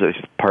part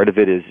of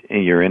it is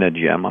you're in a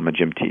gym. I'm a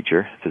gym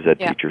teacher, phys ed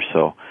teacher,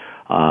 so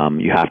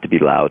you have to be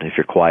loud. If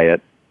you're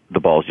quiet,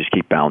 the balls just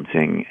keep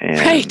bouncing,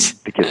 and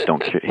the kids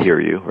don't hear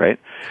you, right?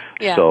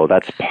 Yeah. So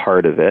that's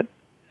part of it.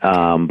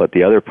 But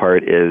the other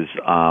part is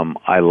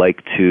I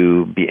like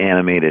to be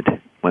animated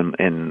when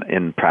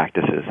in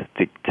practices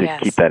to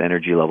keep that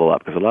energy level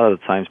up, because a lot of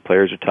the times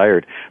players are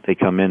tired. They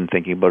come in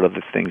thinking about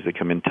other things. They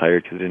come in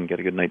tired because they didn't get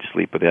a good night's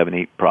sleep or they haven't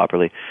eaten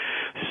properly.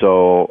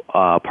 So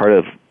part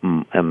of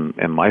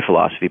and my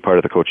philosophy, part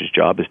of the coach's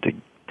job is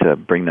to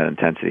bring that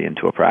intensity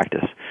into a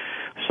practice.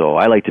 So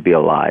I like to be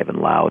alive and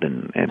loud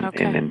and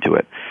into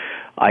it.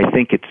 I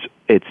think it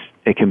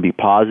can be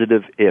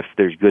positive if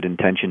there's good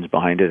intentions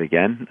behind it.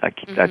 Again,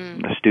 that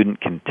a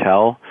student can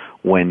tell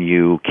when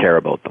you care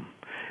about them.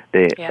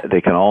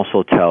 They can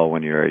also tell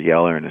when you're a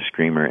yeller and a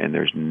screamer and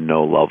there's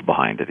no love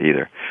behind it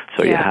either.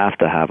 So you have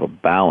to have a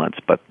balance,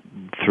 but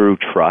through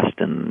trust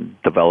and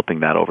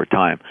developing that over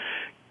time,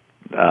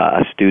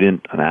 a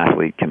student, an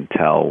athlete can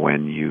tell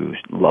when you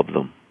love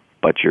them,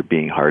 but you're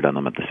being hard on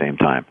them at the same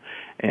time.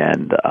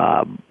 And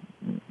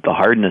the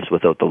hardness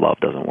without the love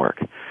doesn't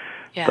work.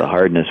 Yeah. The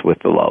hardness with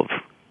the love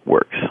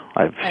works.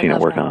 I've seen it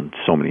work on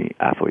so many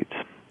athletes.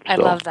 I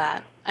love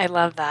that.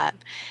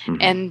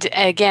 And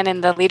again,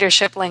 in the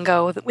leadership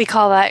lingo, we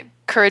call that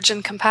courage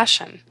and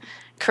compassion.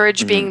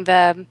 Courage being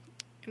the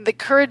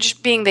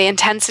courage being the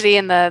intensity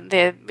and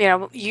the you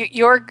know,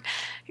 you're.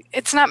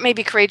 It's not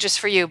maybe courageous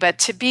for you, but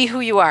to be who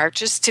you are,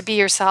 just to be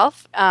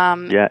yourself.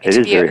 It is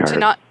very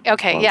hard.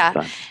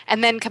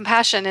 And then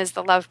compassion is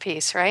the love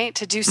piece, right?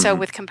 To do so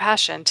with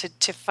compassion,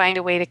 to find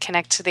a way to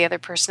connect to the other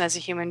person as a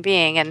human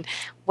being. And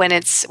when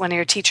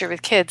you're a teacher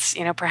with kids,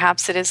 you know,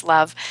 perhaps it is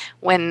love.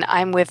 When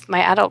I'm with my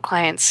adult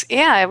clients,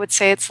 I would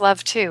say it's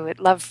love too. It's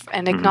love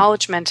and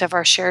acknowledgement of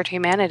our shared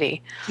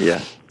humanity.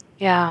 Yeah.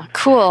 Yeah,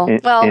 cool.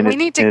 We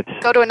need to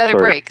go to another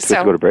break.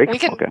 So go to break? We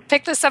can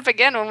pick this up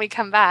again when we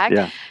come back.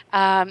 Yeah.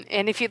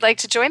 And if you'd like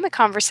to join the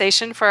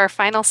conversation for our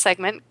final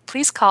segment,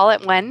 please call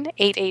at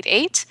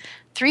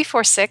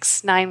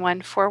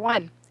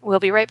 1-888-346-9141. We'll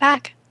be right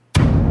back.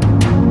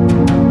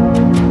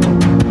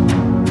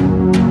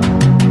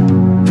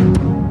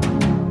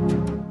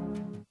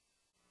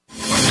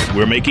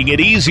 We're making it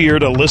easier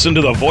to listen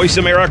to the Voice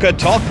America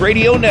Talk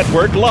Radio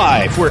Network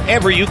live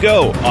wherever you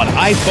go on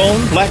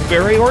iPhone,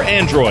 BlackBerry, or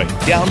Android.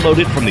 Download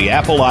it from the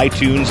Apple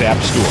iTunes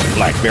App Store,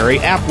 BlackBerry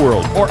App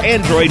World, or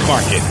Android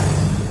Market.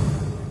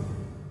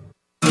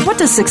 What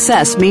does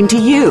success mean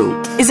to you?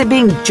 Is it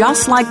being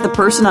just like the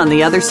person on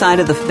the other side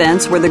of the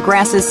fence where the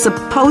grass is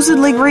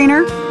supposedly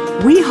greener?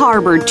 We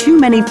harbor too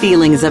many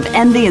feelings of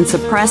envy and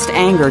suppressed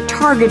anger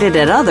targeted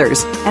at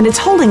others, and it's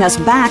holding us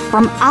back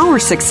from our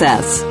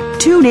success.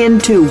 Tune in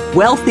to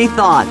Wealthy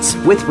Thoughts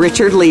with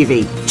Richard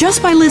Levy.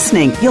 Just by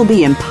listening, you'll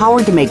be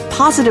empowered to make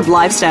positive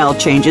lifestyle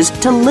changes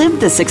to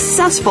live the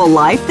successful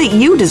life that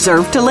you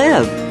deserve to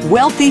live.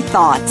 Wealthy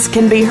Thoughts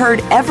can be heard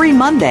every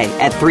Monday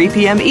at 3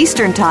 p.m.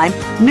 Eastern Time,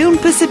 noon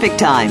Pacific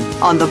Time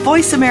on the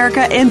Voice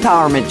America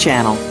Empowerment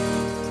Channel.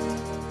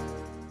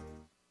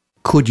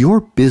 Could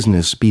your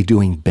business be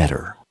doing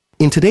better?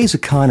 In today's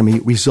economy,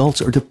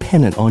 results are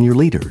dependent on your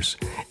leaders.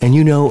 And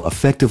you know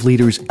effective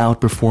leaders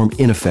outperform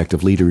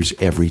ineffective leaders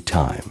every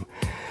time.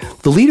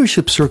 The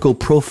Leadership Circle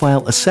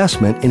Profile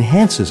Assessment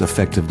enhances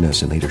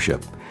effectiveness in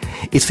leadership.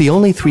 It's the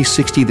only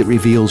 360 that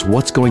reveals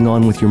what's going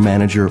on with your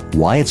manager,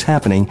 why it's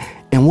happening,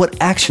 and what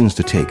actions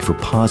to take for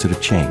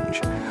positive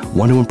change.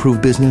 Want to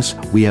improve business?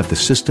 We have the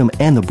system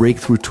and the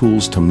breakthrough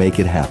tools to make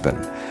it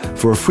happen.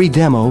 For a free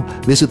demo,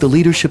 visit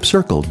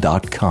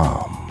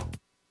theleadershipcircle.com.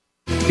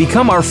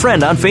 Become our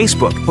friend on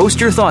Facebook. Post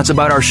your thoughts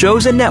about our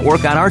shows and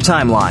network on our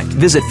timeline.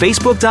 Visit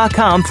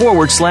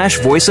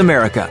facebook.com/Voice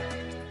America.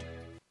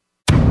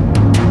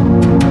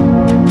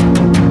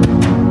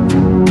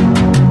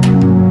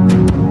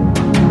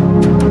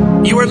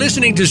 You are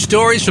listening to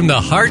Stories from the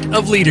Heart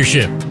of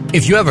Leadership.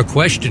 If you have a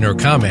question or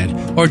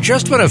comment, or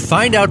just want to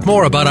find out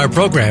more about our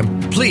program,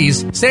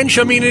 please send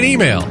Shahmeen an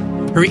email.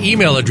 Her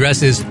email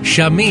address is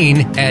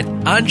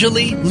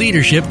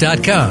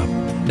shahmeen@anjalileadership.com.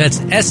 That's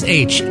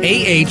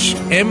SHAHMEEN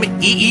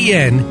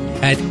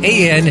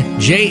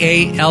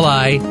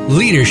 @ANJALI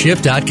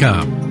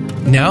leadership.com.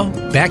 Now,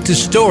 back to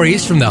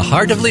Stories from the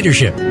Heart of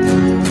Leadership.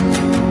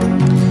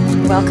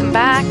 Welcome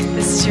back.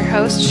 This is your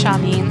host,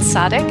 Shahmeen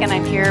Sadiq, and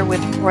I'm here with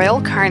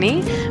Royal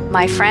Carney,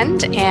 my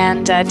friend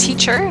and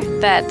teacher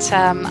that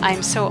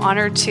I'm so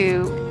honored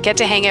to get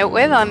to hang out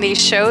with on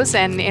these shows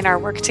and in our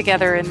work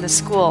together in the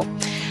school.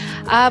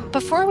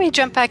 Before we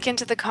jump back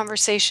into the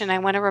conversation, I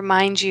want to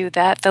remind you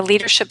that the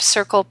Leadership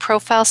Circle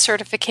Profile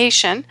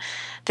Certification,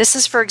 this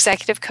is for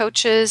executive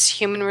coaches,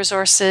 human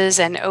resources,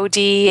 and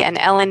OD and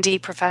L&D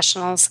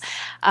professionals,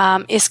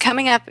 is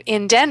coming up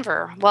in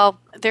Denver. Well,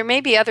 there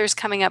may be others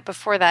coming up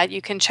before that.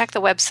 You can check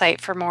the website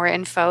for more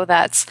info.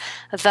 That's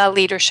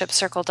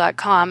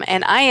theleadershipcircle.com.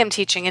 And I am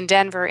teaching in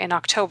Denver in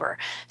October.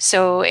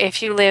 So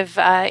if you live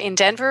in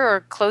Denver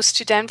or close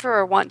to Denver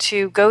or want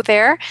to go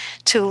there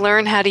to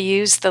learn how to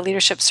use the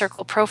Leadership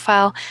Circle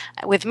profile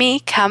with me,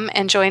 come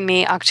and join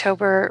me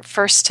October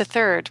 1st to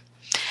 3rd.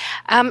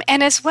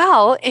 And as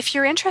well, if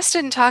you're interested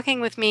in talking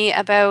with me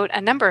about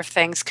a number of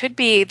things, could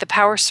be the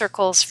power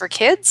circles for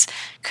kids,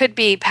 could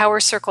be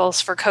power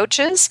circles for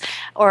coaches,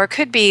 or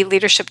could be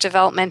leadership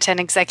development and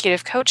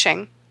executive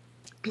coaching,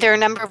 there are a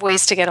number of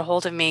ways to get a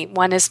hold of me.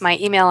 One is my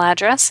email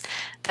address.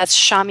 That's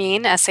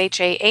Shahmeen,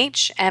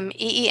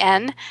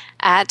 SHAHMEEN,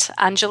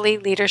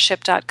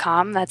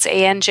 @anjalileadership.com. That's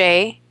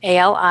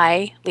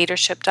ANJALI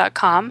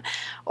leadership.com.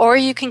 Or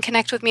you can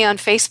connect with me on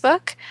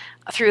Facebook,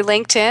 through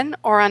LinkedIn,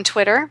 or on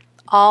Twitter,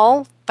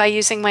 all by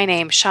using my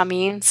name,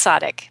 Shahmeen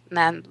Sadiq. And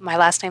then my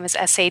last name is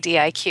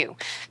SADIQ.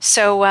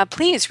 So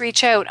please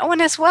reach out. Oh,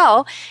 and as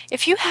well,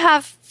 if you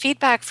have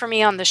feedback for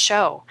me on the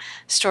show,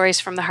 Stories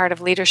from the Heart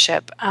of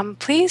Leadership,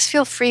 please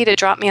feel free to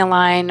drop me a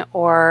line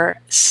or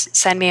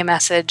send me a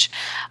message.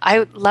 I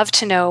would love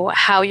to know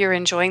how you're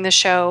enjoying the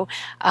show,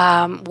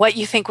 what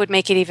you think would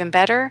make it even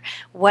better,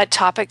 what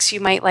topics you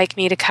might like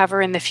me to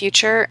cover in the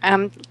future.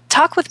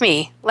 Talk with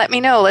me. Let me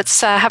know.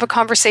 Let's have a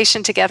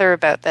conversation together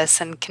about this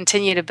and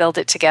continue to build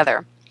it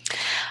together.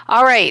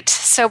 All right.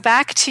 So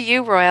back to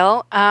you,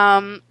 Royal.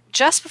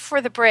 Just before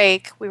the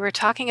break, we were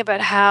talking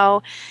about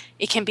how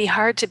it can be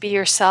hard to be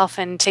yourself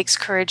and takes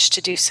courage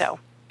to do so.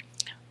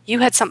 You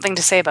had something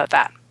to say about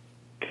that.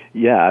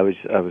 Yeah, I was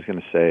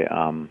going to say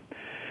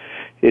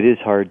it is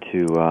hard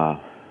to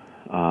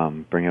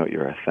bring out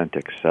your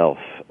authentic self.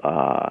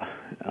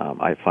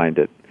 I find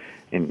it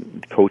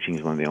in coaching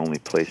is one of the only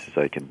places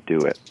I can do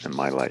it in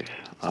my life.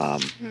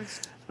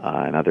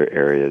 In other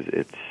areas,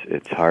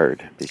 it's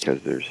hard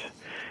because there's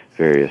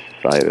various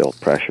societal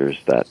pressures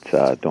that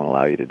don't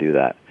allow you to do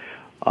that.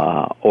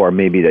 Or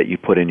maybe that you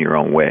put in your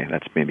own way.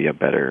 That's maybe a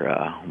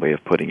better way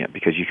of putting it,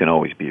 because you can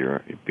always be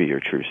your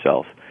true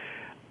self.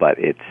 But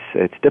it's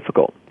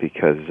difficult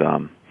because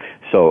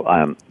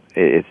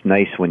it's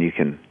nice when you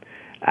can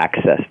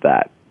access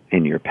that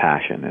in your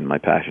passion, and my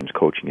passion is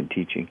coaching and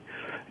teaching,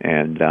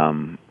 and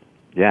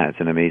it's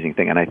an amazing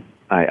thing. And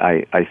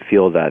I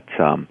feel that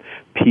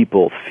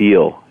people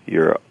feel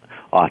your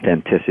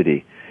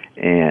authenticity,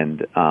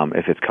 and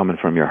if it's coming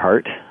from your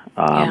heart,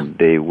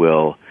 they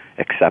will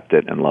accept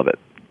it and love it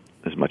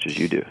as much as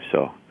you do.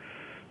 So,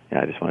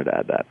 I just wanted to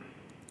add that.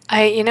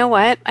 You know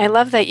what? I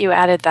love that you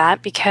added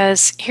that,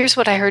 because here's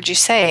what I heard you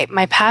say.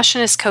 My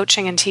passion is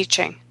coaching and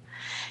teaching.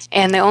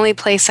 And the only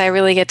place I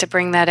really get to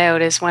bring that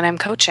out is when I'm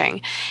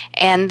coaching.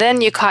 And then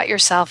you caught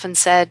yourself and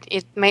said,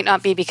 it might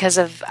not be because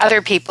of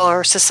other people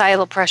or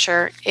societal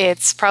pressure.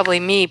 It's probably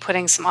me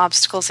putting some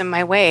obstacles in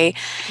my way.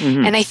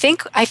 Mm-hmm. And I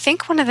think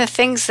one of the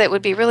things that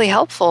would be really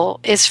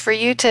helpful is for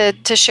you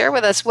to share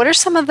with us, what are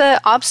some of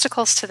the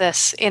obstacles to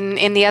this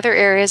in the other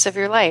areas of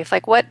your life?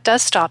 Like, what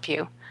does stop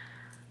you?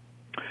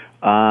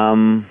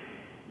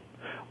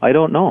 I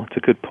don't know. It's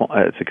a good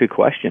it's a good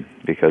question,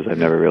 because I've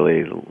never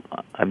really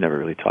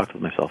talked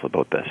with myself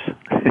about this.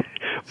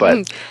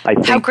 But I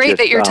think how great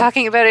that you're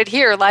talking about it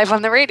here live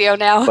on the radio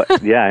now.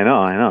 But yeah,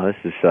 I know. This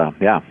is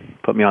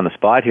put me on the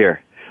spot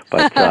here.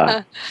 But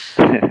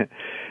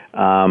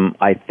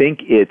I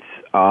think it's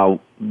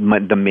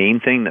the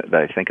main thing that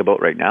I think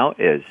about right now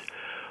is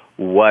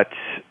how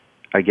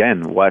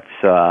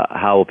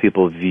will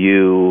people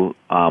view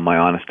my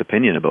honest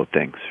opinion about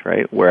things,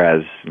 right?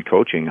 Whereas in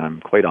coaching,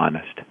 I'm quite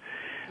honest.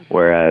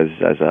 Whereas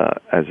as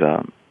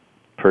a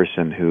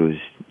person who's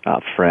a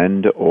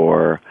friend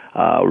or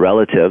a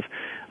relative,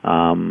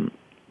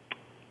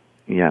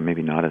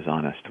 maybe not as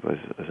honest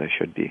as I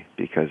should be,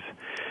 because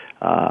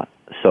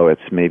so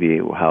it's maybe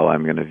how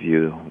I'm going to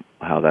view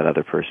how that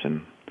other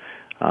person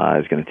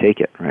is going to take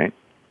it, right?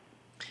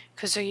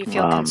 Because you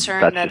feel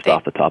concerned that's that just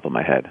off the top of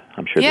my head.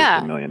 I'm sure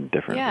there's a million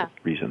different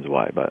reasons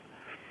why, but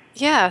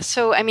yeah.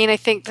 So I mean, I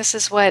think this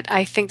is what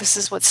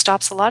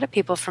stops a lot of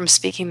people from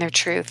speaking their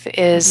truth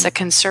is a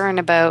concern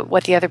about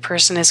what the other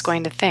person is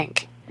going to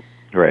think,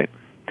 right?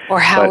 Or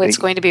how it's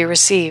going to be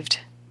received.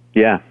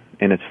 Yeah,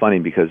 and it's funny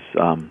because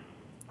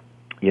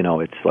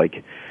it's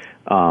like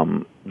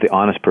the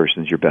honest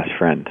person is your best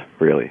friend,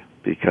 really,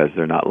 because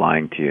they're not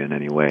lying to you in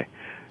any way,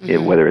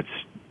 whether it's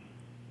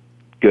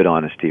good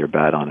honesty or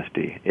bad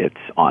honesty, it's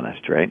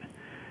honest, right?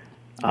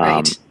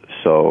 Right.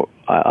 So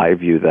I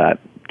view that,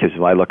 because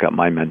when I look at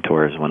my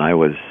mentors when I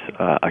was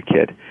a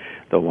kid,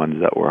 the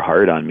ones that were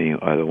hard on me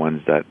are the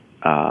ones that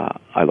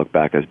I look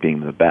back as being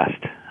the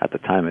best. At the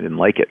time, I didn't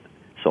like it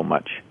so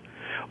much.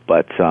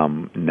 But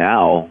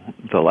now,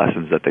 the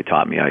lessons that they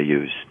taught me, I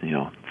use,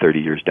 30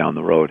 years down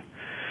the road.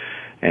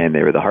 And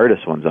they were the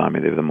hardest ones on me.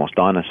 They were the most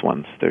honest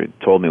ones. They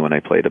told me when I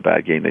played a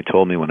bad game. They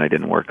told me when I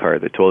didn't work hard.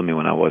 They told me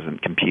when I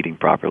wasn't competing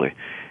properly,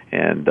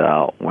 and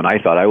when I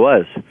thought I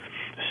was.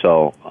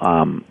 So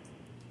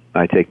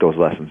I take those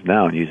lessons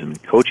now and use them in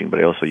coaching, but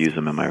I also use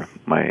them in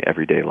my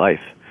everyday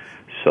life.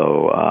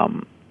 So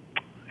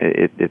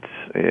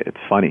it's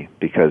funny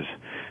because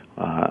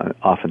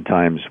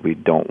oftentimes we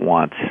don't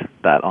want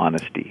that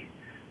honesty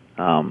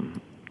to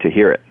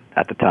hear it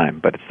at the time,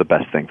 but it's the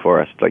best thing for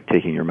us. It's like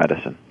taking your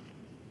medicine.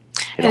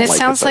 And it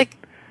sounds like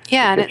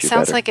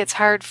it's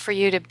hard for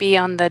you to be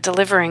on the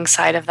delivering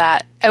side of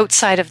that,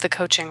 outside of the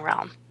coaching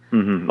realm.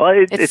 Mm-hmm. Well,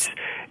 it is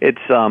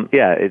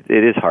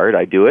hard.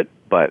 I do it,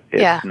 but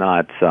it's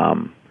not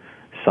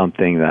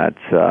something that's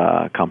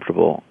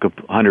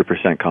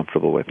 100%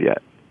 comfortable with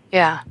yet.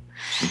 Yeah.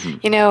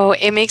 Mm-hmm.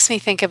 It makes me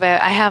think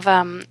about, I have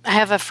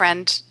a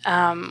friend,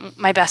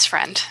 my best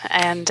friend,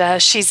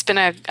 and she's been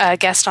a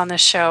guest on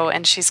this show,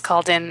 and she's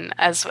called in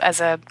as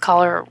a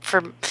caller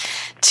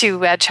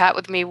to chat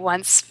with me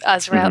once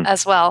as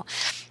well.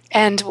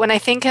 And when I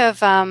think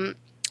of a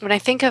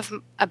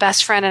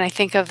best friend, and I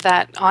think of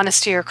that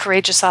honesty or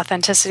courageous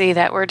authenticity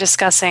that we're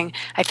discussing,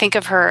 I think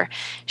of her.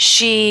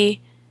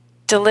 She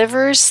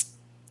delivers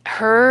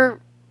her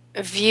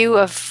view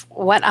of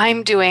what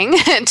I'm doing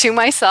to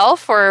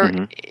myself, or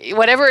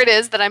whatever it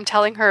is that I'm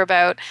telling her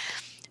about.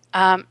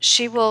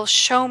 She will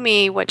show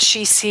me what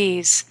she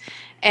sees.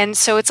 And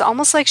so it's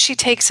almost like she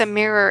takes a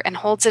mirror and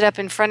holds it up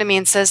in front of me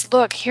and says,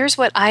 look, here's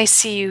what I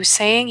see you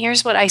saying.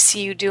 Here's what I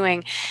see you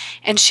doing.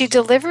 And she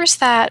delivers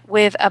that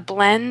with a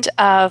blend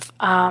of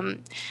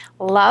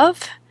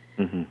love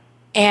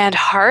and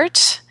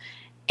heart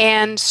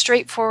and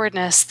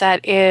straightforwardness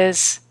that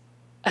is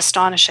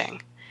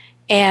astonishing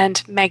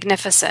and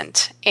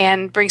magnificent,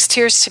 and brings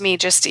tears to me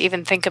just to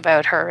even think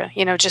about her,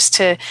 just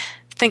to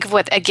think of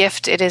what a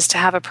gift it is to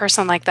have a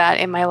person like that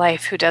in my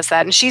life who does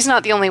that. And she's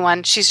not the only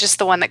one. She's just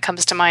the one that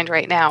comes to mind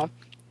right now.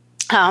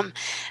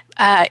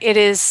 It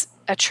is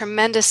a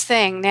tremendous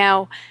thing.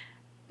 Now,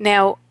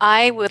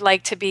 I would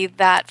like to be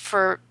that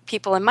for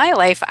people in my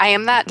life. I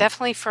am that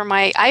definitely for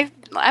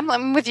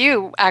I'm with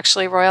you,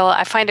 actually, Royal.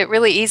 I find it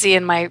really easy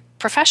in my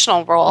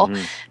professional role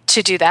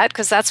to do that,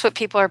 because that's what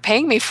people are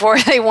paying me for.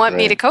 They want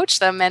me to coach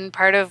them. And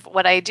part of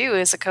what I do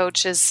as a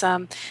coach is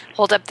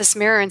hold up this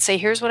mirror and say,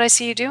 here's what I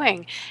see you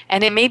doing.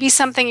 And it may be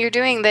something you're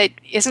doing that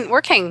isn't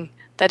working,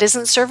 that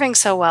isn't serving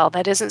so well,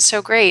 that isn't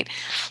so great.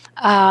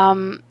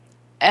 And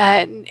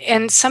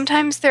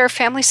sometimes there are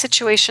family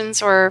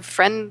situations or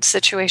friend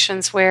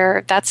situations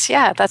where that's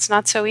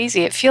not so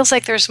easy. It feels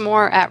like there's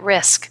more at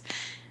risk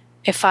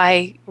if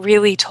I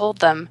really told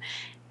them.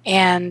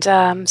 And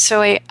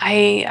so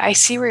I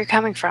see where you're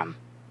coming from.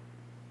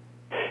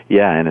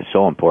 Yeah, and it's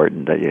so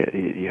important that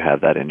you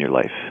have that in your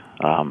life,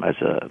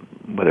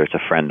 whether it's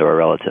a friend or a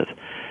relative,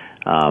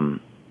 to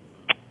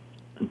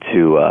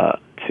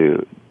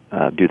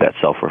do that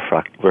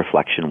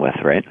self-reflection with,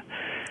 right?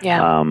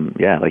 Yeah.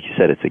 Like you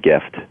said, it's a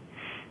gift.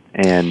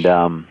 And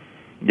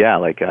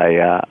like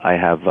I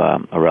have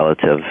a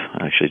relative,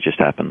 actually just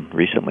happened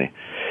recently,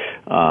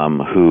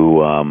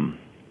 who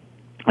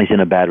is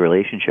in a bad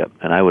relationship,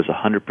 and I was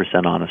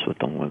 100% honest with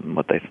them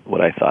with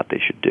what I thought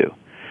they should do.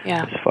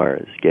 Yeah. As far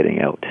as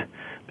getting out,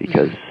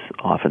 because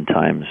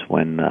oftentimes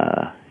when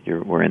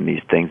we're in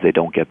these things, they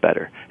don't get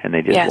better, and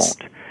they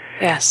just won't.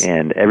 Yes.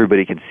 And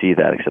everybody can see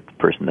that except the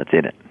person that's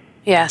in it.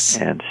 Yes.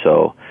 And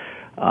so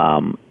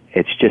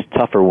it's just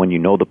tougher when you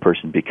know the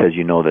person, because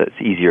you know that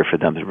it's easier for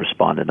them to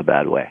respond in a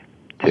bad way,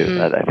 too.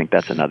 Mm-hmm. I think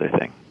that's another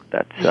thing.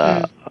 That's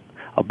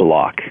a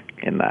block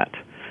in that.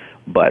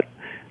 But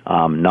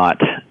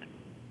not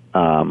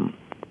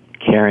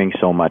caring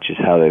so much is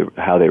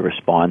how they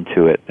respond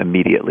to it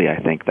immediately. I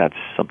think that's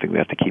something we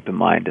have to keep in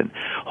mind, and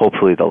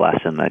hopefully the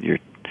lesson that you're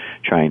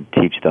trying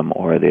to teach them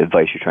or the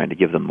advice you're trying to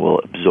give them will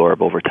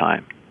absorb over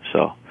time.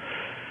 So,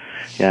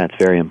 yeah, it's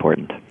very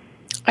important.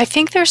 I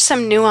think there's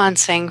some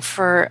nuancing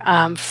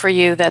for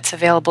you that's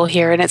available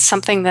here, and it's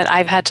something that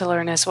I've had to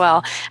learn as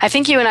well. I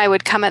think you and I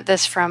would come at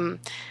this from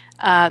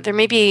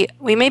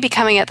we may be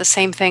coming at the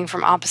same thing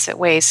from opposite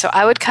ways. So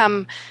I would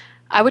come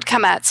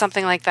at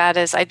something like that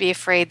as I'd be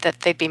afraid that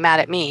they'd be mad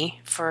at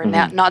me for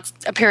not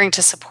appearing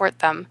to support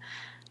them,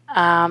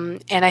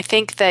 and I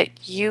think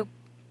that you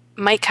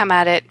might come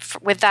at it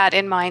with that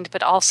in mind,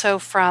 but also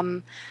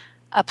from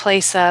a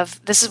place of,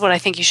 this is what I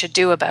think you should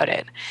do about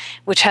it,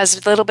 which has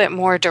a little bit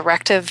more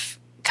directive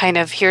kind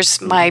of,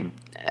 here's my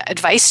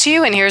advice to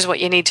you and here's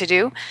what you need to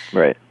do.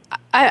 Right.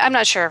 I'm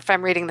not sure if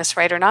I'm reading this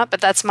right or not, but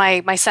that's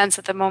my sense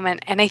at the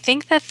moment. And I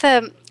think that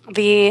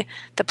the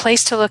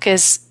place to look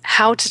is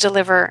how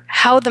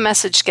the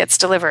message gets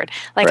delivered.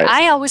 Like, right.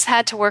 I always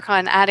had to work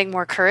on adding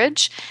more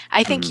courage.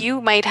 I think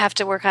you might have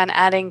to work on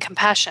adding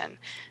compassion.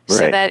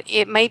 So right. that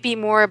it might be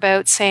more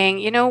about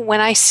saying,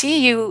 when I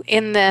see you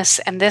in this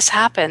and this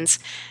happens,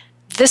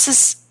 this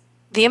is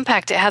the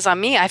impact it has on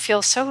me. I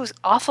feel so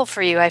awful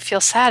for you. I feel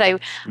sad.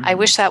 I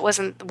wish that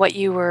wasn't what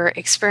you were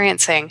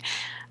experiencing.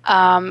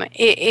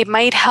 It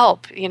might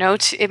help,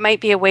 it might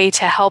be a way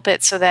to help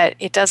it so that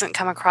it doesn't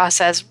come across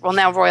as, well,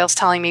 now Royal's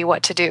telling me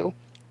what to do.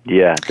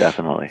 Yeah,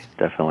 definitely.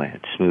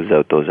 It smooths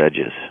out those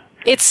edges.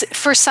 It's,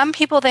 for some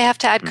people, they have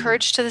to add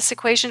courage to this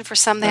equation. For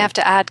some, they have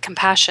to add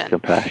compassion.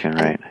 Compassion,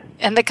 right.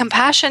 And the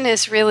compassion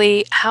is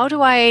really, how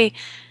do I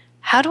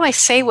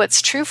say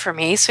what's true for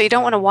me? So you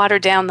don't want to water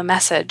down the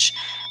message.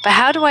 But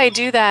how do I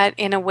do that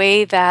in a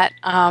way that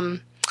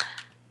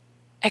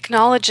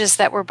acknowledges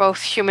that we're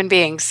both human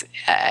beings?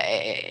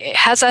 It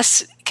has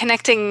us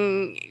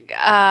connecting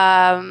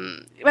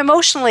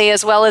emotionally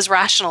as well as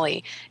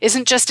rationally.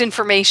 Isn't just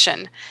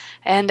information.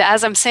 And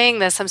as I'm saying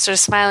this, I'm sort of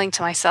smiling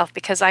to myself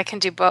because I can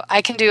do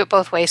it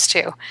both ways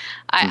too.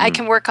 I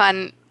can work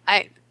on.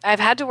 I've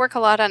had to work a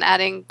lot on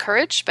adding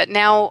courage, but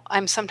now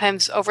I'm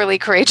sometimes overly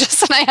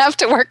courageous, and I have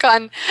to work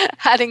on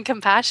adding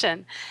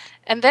compassion,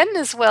 and then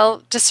as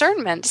well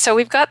discernment. So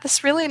we've got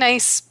this really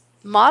nice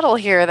model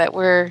here that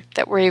we're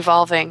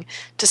evolving: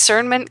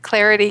 discernment,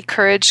 clarity,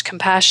 courage,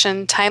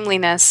 compassion,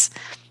 timeliness,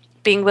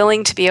 being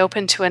willing to be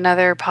open to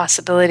another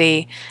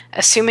possibility,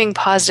 assuming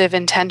positive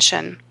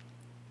intention.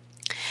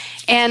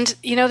 And,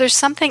 there's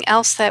something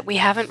else that we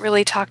haven't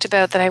really talked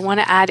about that I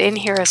want to add in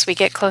here as we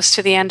get close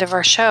to the end of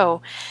our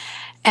show.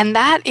 And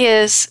that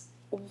is,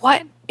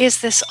 what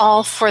is this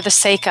all for the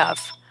sake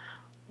of?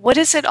 What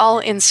is it all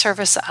in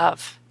service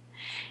of?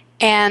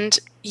 And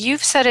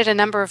you've said it a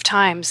number of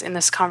times in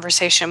this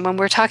conversation. When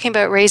we're talking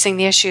about raising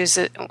the issues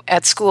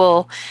at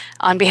school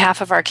on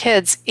behalf of our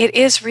kids, it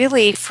is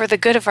really for the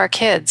good of our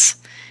kids.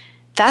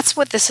 That's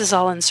what this is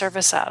all in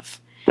service of.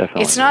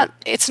 Definitely.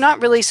 It's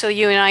not really so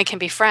you and I can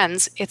be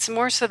friends. It's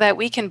more so that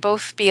we can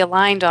both be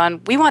aligned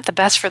on, we want the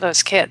best for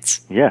those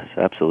kids. Yes,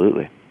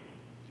 absolutely.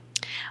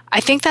 I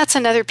think that's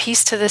another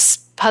piece to this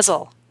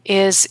puzzle,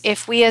 is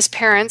if we as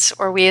parents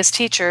or we as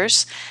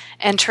teachers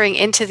entering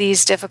into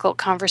these difficult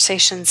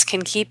conversations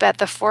can keep at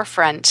the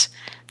forefront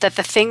that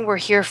the thing we're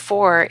here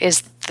for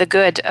is the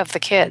good of the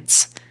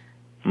kids.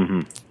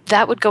 Mm-hmm.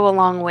 That would go a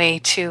long way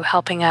to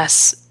helping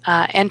us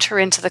enter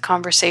into the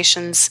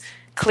conversations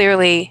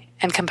clearly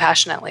and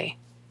compassionately.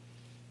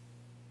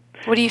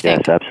 What do you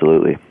think? Yes,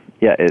 absolutely.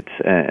 Yeah, it's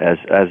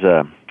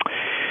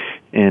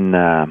in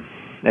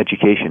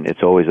education,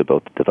 it's always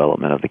about the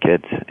development of the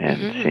kids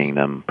and seeing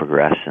them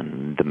progress.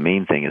 And the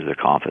main thing is their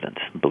confidence,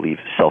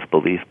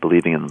 self-belief,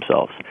 believing in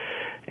themselves.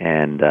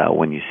 And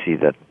when you see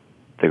that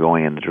they're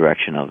going in the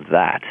direction of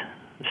that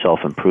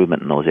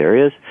self-improvement in those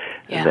areas,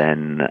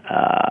 then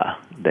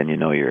you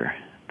know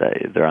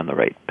they're on the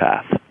right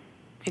path.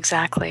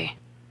 Exactly.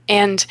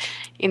 And,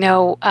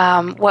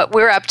 what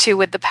we're up to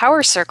with the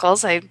power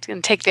circles, I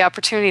can take the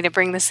opportunity to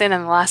bring this in the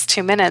last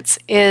 2 minutes,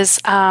 is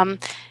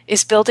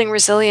building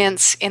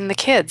resilience in the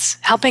kids,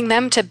 helping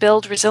them to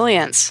build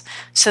resilience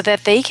so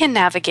that they can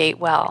navigate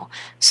well,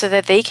 so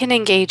that they can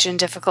engage in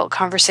difficult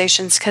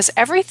conversations, because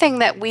everything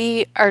that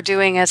we are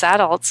doing as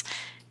adults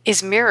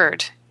is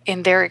mirrored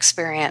in their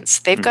experience.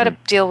 They've got to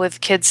deal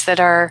with kids that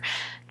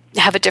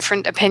have a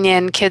different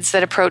opinion, kids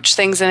that approach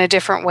things in a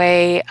different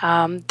way.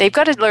 They've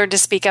got to learn to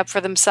speak up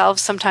for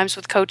themselves, sometimes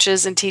with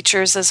coaches and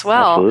teachers as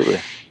well. Absolutely.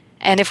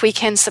 And if we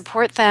can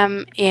support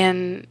them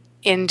in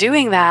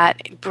doing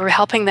that, we're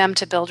helping them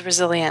to build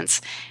resilience.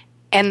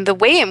 And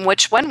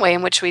one way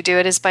in which we do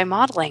it is by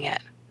modeling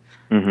it.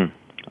 Mm-hmm.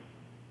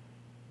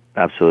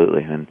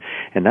 Absolutely. And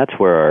that's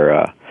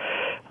where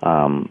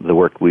the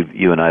work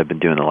you and I have been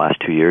doing the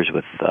last 2 years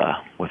with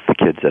the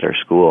kids at our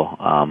school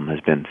has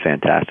been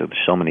fantastic.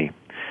 There's so many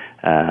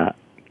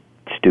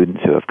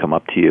students who have come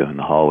up to you in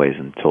the hallways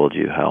and told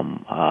you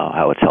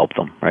how it's helped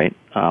them, right?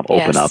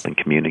 Open up and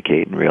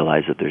communicate and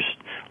realize that there's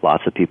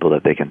lots of people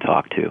that they can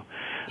talk to.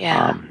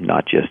 Yeah.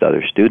 Not just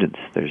other students.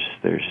 There's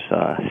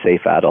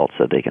safe adults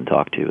that they can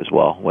talk to as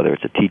well, whether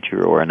it's a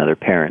teacher or another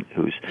parent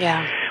who's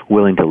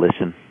willing to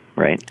listen,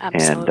 right?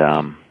 Absolutely.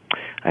 And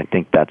I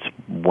think that's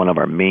one of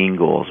our main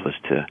goals, was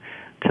to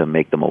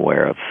make them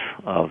aware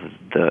of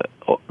the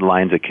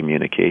lines of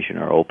communication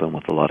are open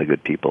with a lot of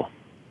good people.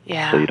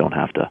 Yeah. So you don't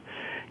have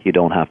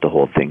to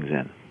hold things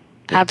in.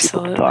 There's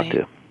Absolutely. people to talk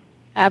to.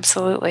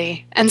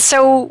 Absolutely. And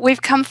so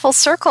we've come full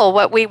circle.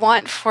 What we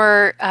want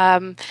for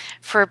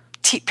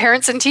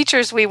parents and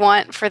teachers, we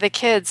want for the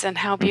kids, and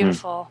how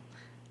beautiful.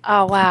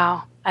 Oh,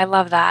 wow. I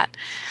love that.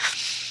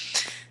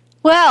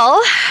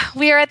 Well,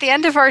 we are at the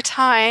end of our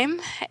time,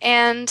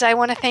 and I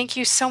want to thank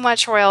you so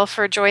much, Royal,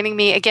 for joining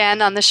me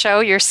again on the show,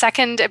 your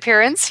second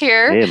appearance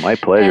here. Hey, my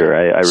pleasure.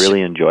 I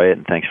really enjoy it,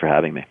 and thanks for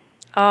having me.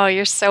 Oh,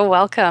 you're so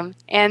welcome.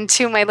 And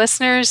to my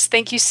listeners,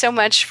 thank you so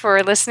much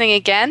for listening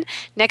again.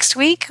 Next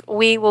week,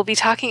 we will be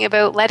talking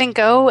about letting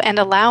go and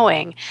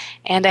allowing,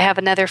 and I have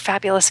another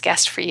fabulous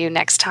guest for you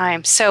next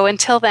time. So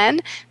until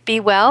then, be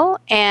well,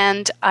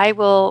 and I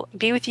will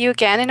be with you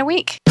again in a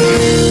week.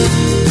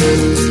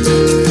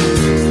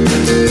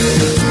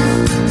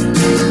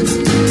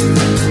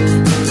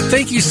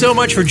 Thank you so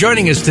much for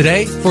joining us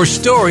today for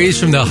Stories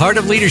from the Heart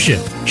of Leadership.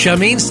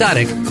 Shahmeen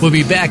Sadek will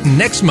be back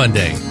next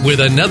Monday with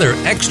another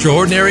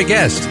extraordinary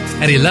guest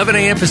at 11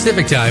 a.m.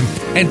 Pacific Time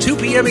and 2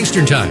 p.m.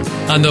 Eastern Time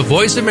on the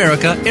Voice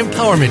America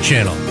Empowerment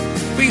Channel.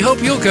 We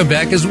hope you'll come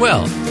back as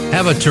well.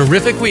 Have a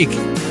terrific week.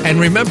 And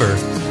remember,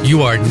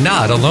 you are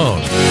not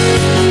alone.